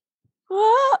going,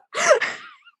 what?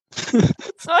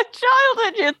 It's my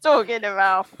childhood you're talking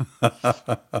about.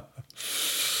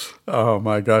 Oh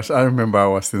my gosh, I remember I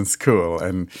was in school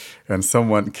and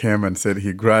someone came and said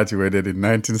he graduated in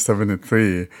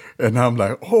 1973, and I'm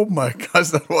like, oh my gosh,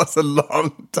 that was a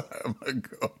long time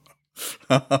ago.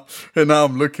 And now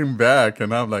I'm looking back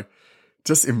and I'm like,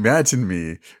 just imagine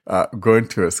me going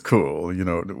to a school,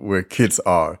 where kids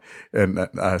are, and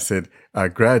I said, I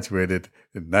graduated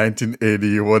in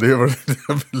 1980, whatever.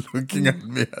 They've been looking at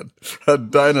me, a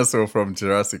dinosaur from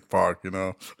Jurassic Park,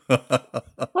 Well,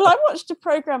 I watched a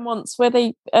program once where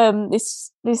they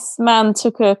this man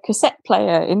took a cassette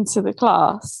player into the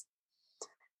class,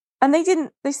 and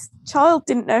this child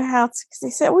didn't know how to, because they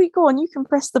said, "Oh, go on, you can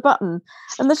press the button,"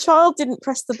 and the child didn't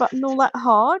press the button all that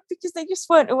hard because they just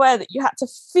weren't aware that you had to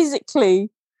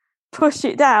physically push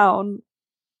it down.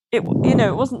 It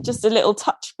wasn't just a little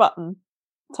touch button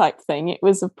type thing. It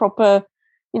was a proper,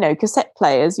 cassette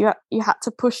players. You had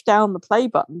to push down the play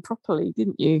button properly,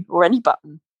 didn't you? Or any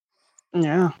button.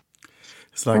 Yeah.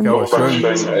 It's like I was showing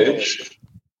age.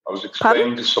 I was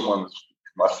explaining to someone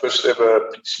my first ever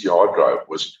PC hard drive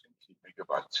was 20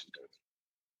 megabytes.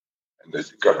 And they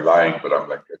think I'm lying, but I'm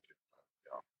like, okay,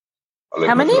 yeah.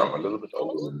 How many? I'm a little bit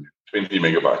older than 20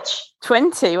 megabytes.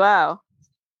 20, wow.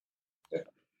 Yeah.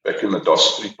 Back in the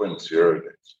DOS 3.0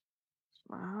 days.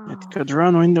 Wow. It could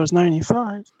run Windows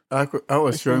 95. I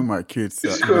was showing my kids.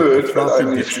 It's good, but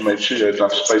only if you make sure you have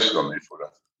enough space on there for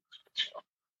that.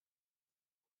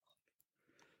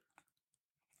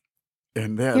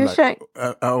 And then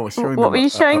I was showing what them. Were you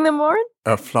showing them, Warren?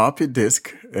 A floppy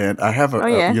disk, and I have a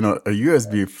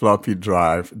USB floppy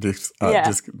drive, disk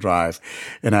drive,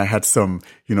 and I had some,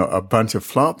 a bunch of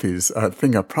floppies. I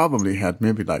think I probably had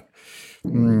maybe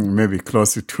maybe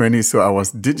close to 20. So I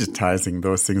was digitizing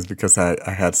those things because I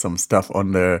had some stuff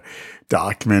on there,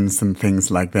 documents and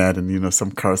things like that, and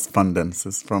some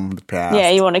correspondences from the past. Yeah,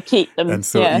 you want to keep them. And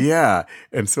so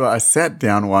and so I sat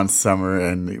down one summer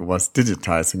and was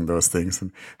digitizing those things,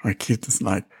 and my kid is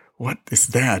like, "What is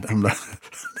that?" I'm like,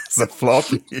 "That's a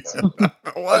floppy."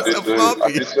 What's a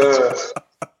floppy?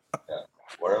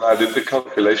 I did the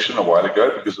calculation a while ago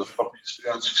because the floppy is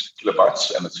 360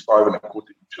 kilobytes and it's 5.25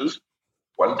 inches.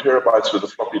 1 terabyte with a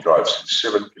floppy drive is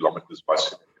 7 kilometers by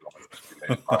 7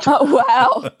 kilometers.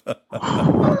 Oh,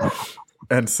 wow.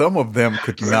 And some of them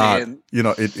could not,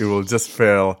 it will just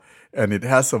fail. And it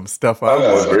has some stuff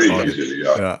very easily,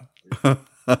 yeah.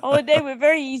 Oh, they were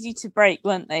very easy to break,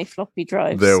 weren't they, floppy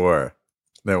drives? They were.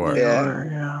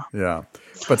 Yeah.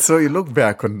 But so you look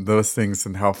back on those things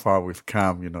and how far we've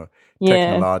come,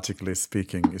 technologically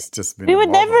speaking, it's just been. You would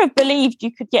never have believed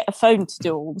you could get a phone to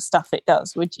do all the stuff it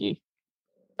does, would you?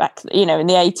 Back, in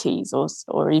the 80s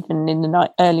or even in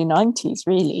the early 90s,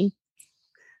 really.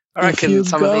 I reckon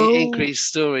some of the increased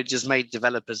storage has made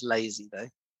developers lazy, though.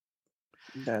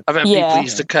 I bet people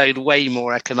used to code way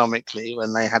more economically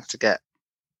when they had to get.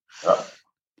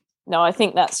 No, I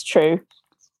think that's true.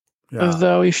 Yeah.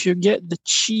 Although if you get the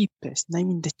cheapest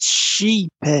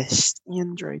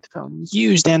Android phone,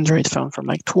 used Android phone from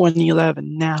like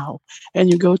 2011 now,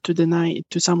 and you go to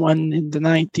someone in the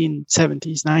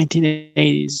 1970s,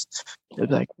 1980s, they're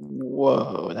like,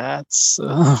 "Whoa, that's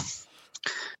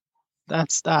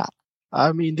that."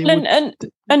 I mean,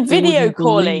 and video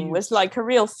calling was like a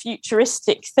real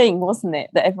futuristic thing, wasn't it?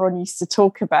 That everyone used to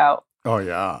talk about. Oh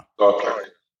yeah,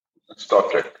 Star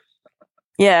Trek.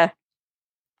 Yeah.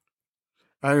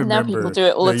 I remember now people do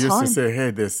it all the time. They used to say,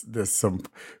 "Hey,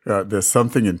 there's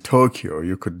something in Tokyo.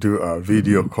 You could do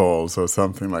video calls or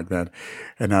something like that."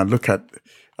 And I look at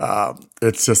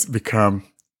it's just become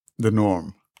the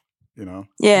norm,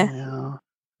 Yeah.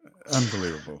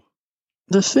 Unbelievable.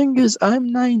 The thing is,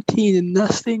 I'm 19 and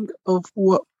nothing of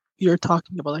what you're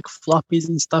talking about, like floppies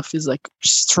and stuff, is like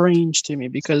strange to me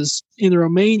because in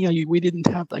Romania we didn't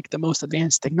have like the most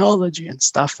advanced technology and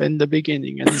stuff in the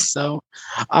beginning, and so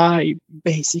I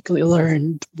basically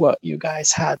learned what you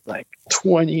guys had like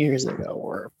 20 years ago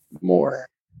or more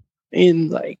in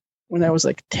like when I was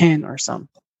like 10 or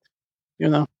something,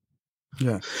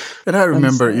 Yeah, and I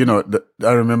remember,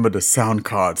 I remember the sound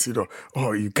cards.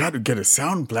 Oh, you got to get a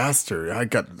Sound Blaster. I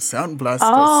got the Sound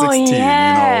Blaster 16.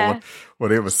 Yeah.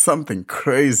 It was something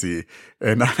crazy.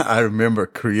 And I remember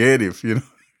Creative,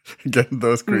 getting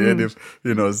those Creative,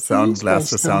 Sound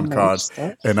Blaster sound cards,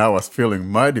 and I was feeling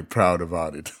mighty proud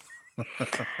about it.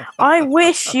 I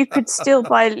wish you could still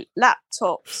buy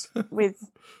laptops with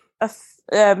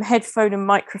a headphone and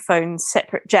microphone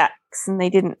separate jacks, and they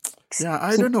didn't. Yeah,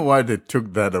 I don't know why they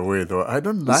took that away, though. I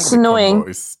don't like it's the annoying. combo.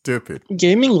 It's stupid.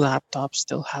 Gaming laptops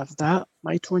still have that.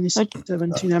 My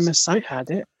 2017 MSI had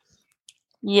it.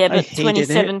 Yeah, but I hated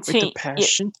 2017. it with a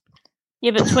passion.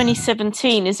 Yeah, but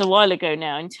 2017 is a while ago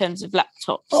now in terms of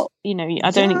laptops. Oh,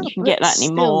 I don't think you can get that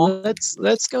anymore.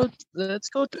 Let's go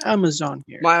to Amazon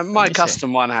here. My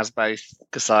custom one has both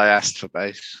because I asked for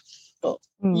both.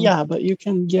 Yeah, but you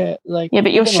can get like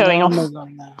but you're showing off.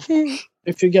 Amazon now.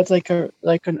 If you get like an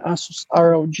Asus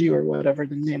ROG or whatever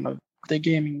the name of the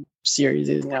gaming series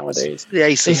is nowadays, the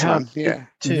Asus one,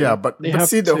 but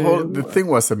see, the thing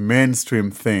was a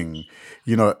mainstream thing.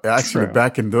 Actually,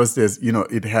 back in those days,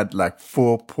 it had like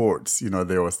 4 ports.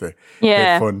 There was the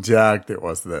headphone jack. There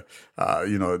was the,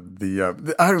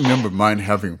 I remember mine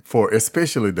having 4,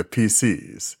 especially the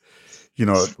PCs.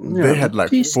 They had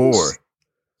like PCs 4.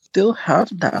 Still have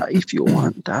that if you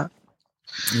want that.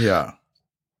 Yeah.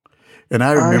 And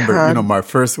I remember, my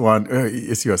first one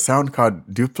is your sound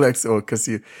card duplex, or because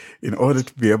in order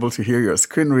to be able to hear your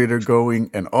screen reader going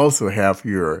and also have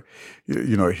your,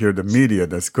 hear the media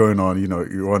that's going on, you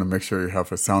want to make sure you have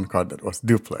a sound card that was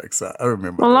duplex. I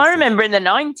remember. Well, I remember in the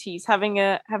 90s having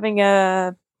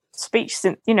a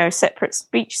separate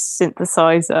speech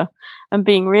synthesizer, and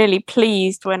being really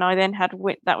pleased when I then had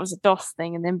that was a DOS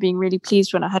thing, and then being really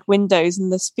pleased when I had Windows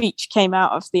and the speech came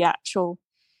out of the actual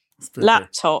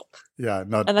laptop. Yeah,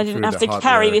 and I didn't have to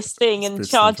carry this thing and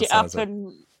charge it up,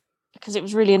 and because it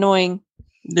was really annoying.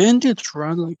 Didn't it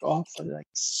run like off of like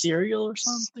serial or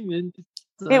something?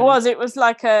 It was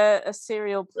like a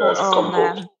serial port. Oh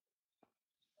man.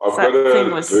 I've got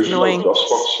a version of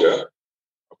DOSBox here.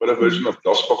 I've got a version of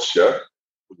DOSBox here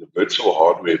with the virtual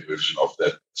hardware version of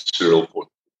that serial port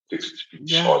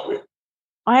text-to-speech hardware.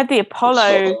 I had the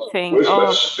Apollo thing.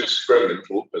 It's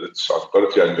experimental, but I've got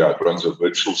it here, and it runs a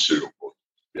virtual serial port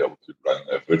to be able to run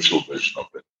a virtual version of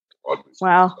that hardware.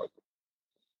 Wow.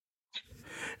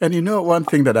 And one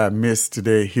thing that I missed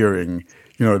today hearing,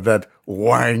 that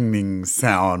whining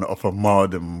sound of a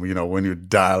modem, when you're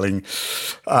dialing.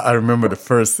 I remember the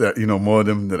first,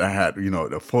 modem that I had, the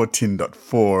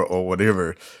 14.4 or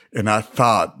whatever. And I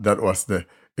thought that was the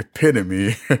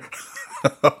epitome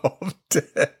of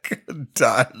tech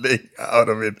dialing out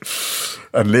of it.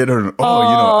 And later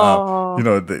on,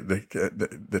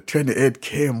 the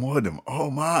 28K modem. Oh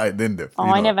my! Then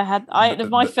I never had.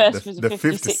 My first was a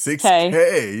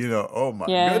 56K. Oh my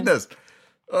goodness!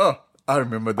 Oh, I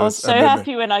remember those. I was so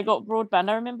happy when I got broadband.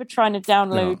 I remember trying to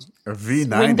download a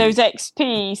V90. Windows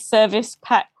XP Service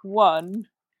Pack 1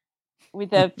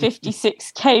 with a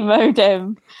 56K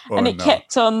modem, and it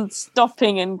kept on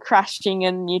stopping and crashing,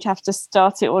 and you'd have to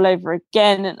start it all over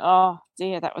again. And oh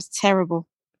dear, that was terrible.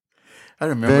 I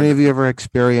remember. Have any of you ever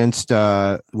experienced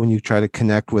when you try to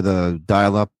connect with a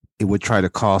dial-up, it would try to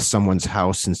call someone's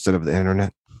house instead of the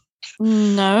internet?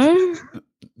 No.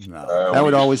 That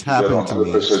would always happen to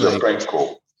me. This is a prank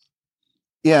call.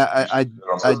 Yeah,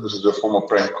 this is a form of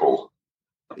prank call.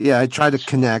 Yeah, I tried to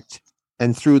connect,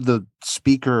 and through the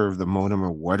speaker of the modem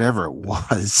or whatever it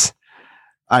was,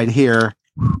 I'd hear,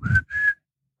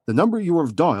 "The number you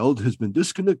have dialed has been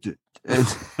disconnected." And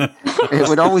it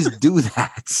would always do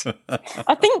that.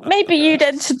 I think maybe you'd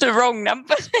entered the wrong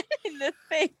number in the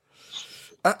thing.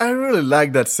 I really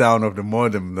like that sound of the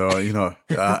modem, though.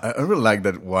 I really like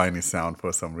that whiny sound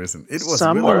for some reason. It was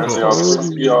really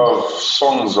cool. There are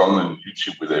songs on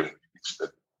YouTube where they've fixed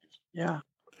it. Yeah.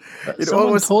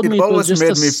 Someone told me it was just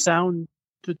a sound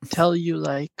to tell you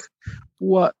like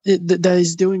what that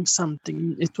is doing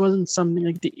something. It wasn't something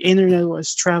like the internet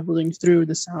was traveling through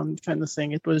the sound kind of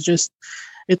thing. It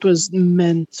was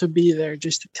meant to be there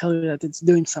just to tell you that it's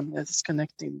doing something, that it's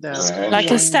connecting.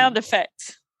 Like a sound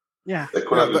effect. Yeah.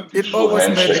 It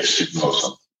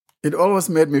always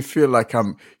made me feel like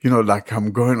I'm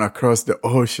going across the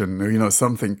ocean,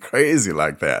 something crazy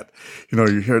like that.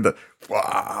 You hear that,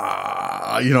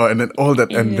 and then all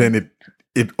that, and then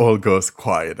it all goes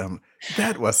quiet.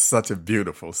 That was such a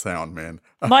beautiful sound, man.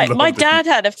 My dad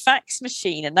had a fax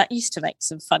machine, and that used to make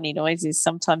some funny noises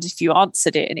sometimes if you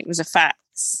answered it and it was a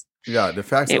fax. Yeah, the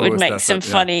fax. It would make some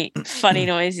funny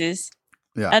noises.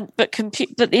 Yeah. But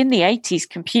in the 80s,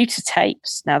 computer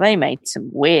tapes, now they made some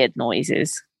weird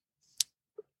noises.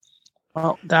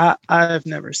 Well, that I've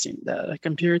never seen. That a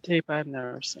computer tape I've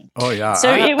never seen. Oh yeah.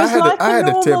 So it was I had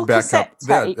a tape backup.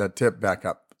 A tape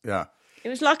backup. Yeah. It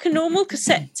was like a normal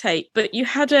cassette tape, but you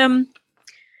had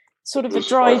sort of a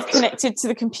drive connected to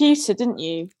the computer, didn't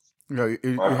you?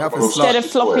 You have a slot instead of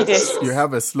floppy disks. You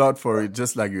have a slot for it,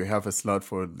 just like you have a slot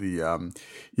for the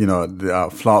the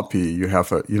floppy. You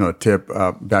have a tape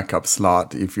backup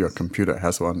slot if your computer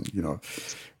has one.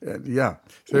 Yeah.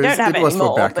 So you don't have it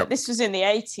anymore, but this was in the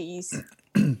 80s.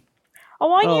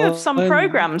 I knew of some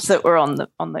programs that were on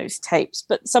those tapes,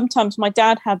 but sometimes my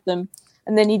dad had them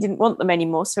and then he didn't want them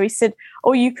anymore. So he said,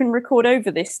 "Oh, you can record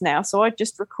over this now." So I'd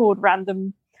just record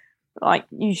random, like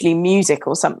usually music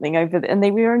or something over and they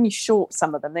were only short.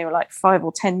 Some of them, they were like 5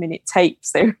 or 10 minute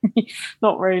tapes. They were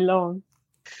not very long.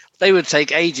 They would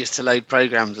take ages to load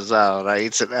programs as well. Right?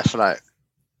 You'd sit there for like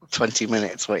 20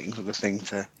 minutes waiting for the thing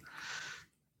to.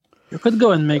 You could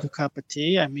go and make a cup of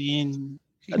tea. I mean,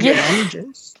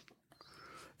 advantages.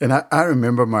 And I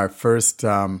remember my first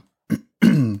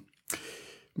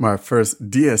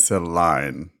DSL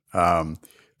line.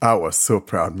 I was so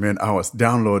proud, man. I was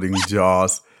downloading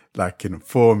JAWS like in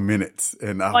 4 minutes,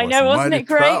 and I know, wasn't it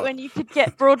great proud. when you could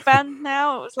get broadband?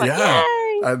 Now it was like,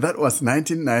 yay! That was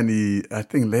 1990, I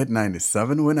think late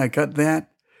 97 when I got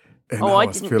that. And I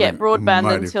didn't get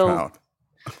broadband until proud.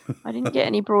 I didn't get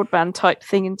any broadband type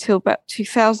thing until about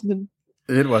 2000.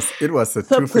 It was a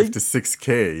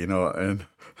 256K, and.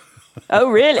 Oh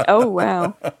really? Oh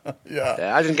wow!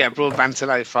 Yeah, I didn't get broadband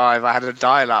till 05. I had a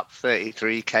dial-up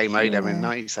 33K modem in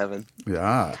 97.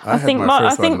 Yeah, I think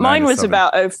mine was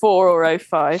about 04 or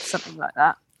 05, something like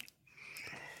that.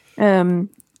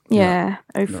 Yeah,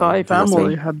 05. My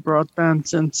family had broadband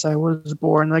since I was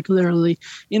born. Like literally,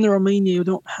 in Romania, you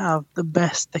don't have the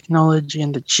best technology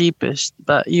and the cheapest,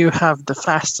 but you have the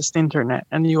fastest internet,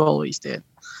 and you always did.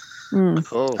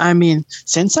 Cool. I mean,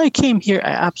 since I came here,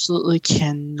 I absolutely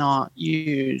cannot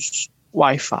use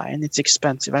Wi-Fi, and it's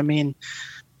expensive. I mean,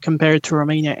 compared to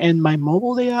Romania, and my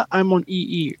mobile data, I'm on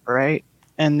EE, right?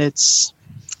 And it's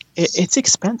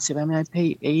expensive. I mean, I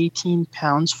pay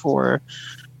 £18 for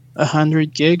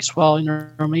 100 gigs, while in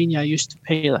Romania I used to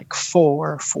pay like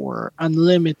 4 for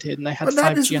unlimited, and I had 5G.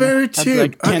 That is very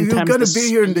cheap. Like You've got to be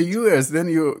here in the US, then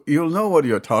you'll know what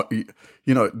you're talking.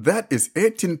 You know, that is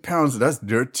 £18. That's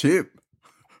dirt cheap.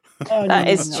 That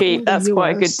is cheap. That's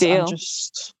quite a good deal.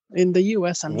 In the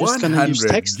US, I'm just going to use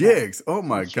text gigs. Oh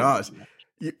my gosh.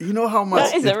 You know how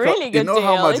much? That is a really good deal. You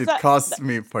know how much it costs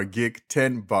me per gig?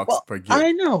 $10 per gig.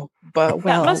 I know, but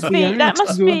that must be.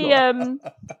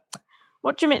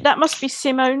 What do you mean? That must be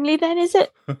SIM only then, is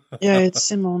it? Yeah, it's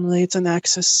SIM only. It's an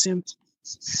access SIM.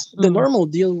 The normal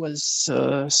deal was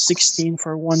 16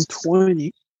 for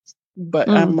 120, but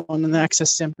I'm on an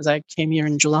access SIM because I came here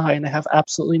in July and I have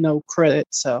absolutely no credit.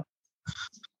 So,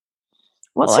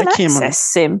 what's an access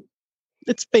SIM?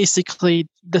 It's basically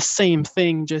the same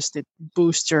thing, just it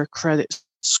boosts your credit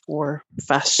score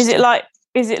faster. Is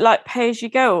it like pay as you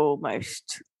go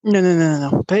almost?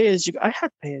 No. Pay as you go. I had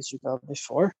pay as you go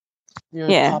before.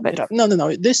 But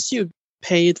no. This you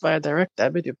paid via direct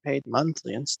debit. You paid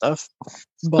monthly and stuff,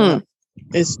 but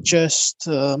it's just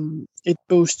it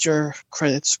boosts your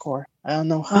credit score. I don't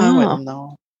know how. I don't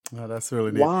know. Oh, that's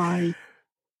really neat. Why?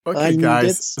 Okay,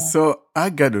 guys. So I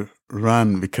got to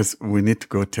run because we need to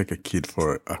go take a kid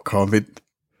for a COVID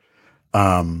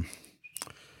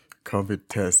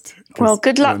test. Well,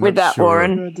 good luck with that,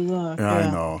 Warren. Good luck. Yeah, I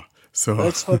know. So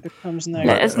let's hope it comes next.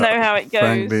 Let us know how it goes.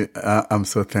 Frankly, I'm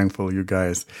so thankful, you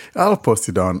guys. I'll post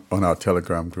it on our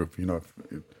Telegram group. You know,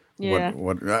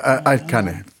 what I kind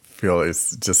of feel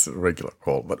it's just a regular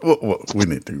call, but we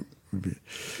need to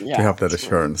have that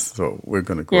assurance. So we're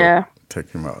going to go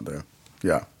take him out there.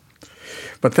 Yeah.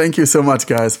 But thank you so much,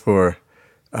 guys, for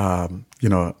coming,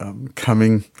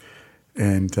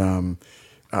 and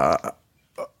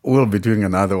we'll be doing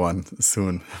another one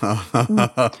soon.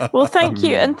 Well, thank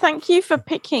you. And thank you for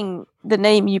picking the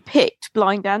name you picked,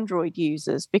 Blind Android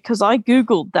Users, because I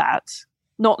Googled that,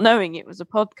 not knowing it was a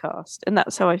podcast. And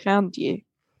that's how I found you.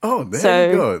 Oh,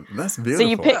 there you go. That's beautiful. So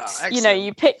you picked,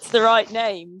 you picked the right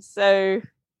name. So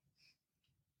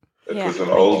it was an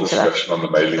old discussion on the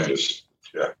mailing list.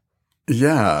 Yeah.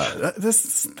 Yeah.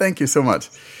 Thank you so much.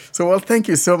 So, thank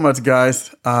you so much,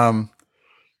 guys.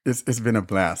 It's been a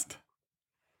blast.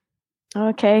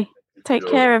 Okay. Take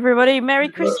care, everybody. Merry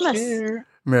Christmas.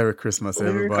 Merry Christmas,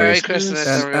 everybody. Merry Christmas,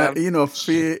 everyone.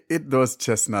 Fee, eat those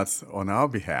chestnuts on our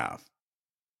behalf.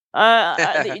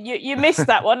 You missed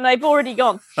that one. They've already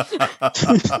gone.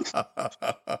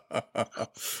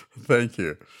 Thank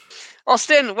you.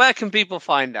 Austin, where can people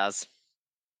find us?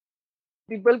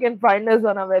 People can find us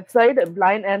on our website,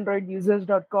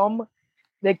 blindandroidusers.com.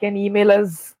 They can email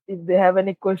us if they have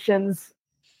any questions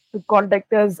to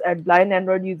contact us at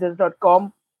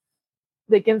blindandroidusers.com.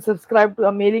 They can subscribe to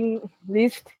our mailing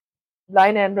list,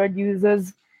 Blind Android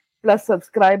Users, plus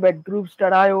subscribe at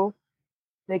groups.io.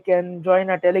 They can join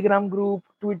our Telegram group,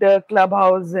 Twitter,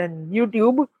 Clubhouse, and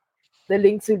YouTube. The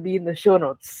links will be in the show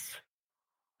notes.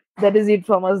 That is it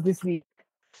from us this week.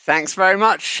 Thanks very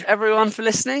much, everyone, for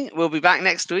listening. We'll be back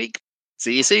next week.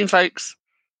 See you soon, folks.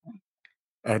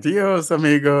 Adios,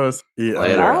 amigos.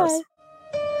 Bye.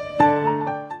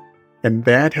 And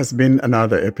that has been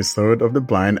another episode of the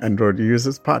Blind Android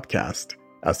Users Podcast.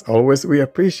 As always, we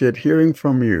appreciate hearing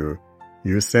from you.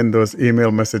 You send those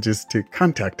email messages to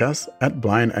contact us at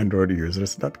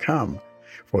blindandroidusers.com.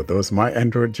 For those My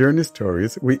Android Journey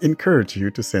stories, we encourage you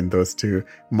to send those to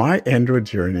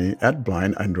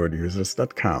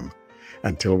myandroidjourney@blindandroidusers.com.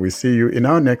 Until we see you in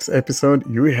our next episode,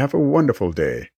 you have a wonderful day.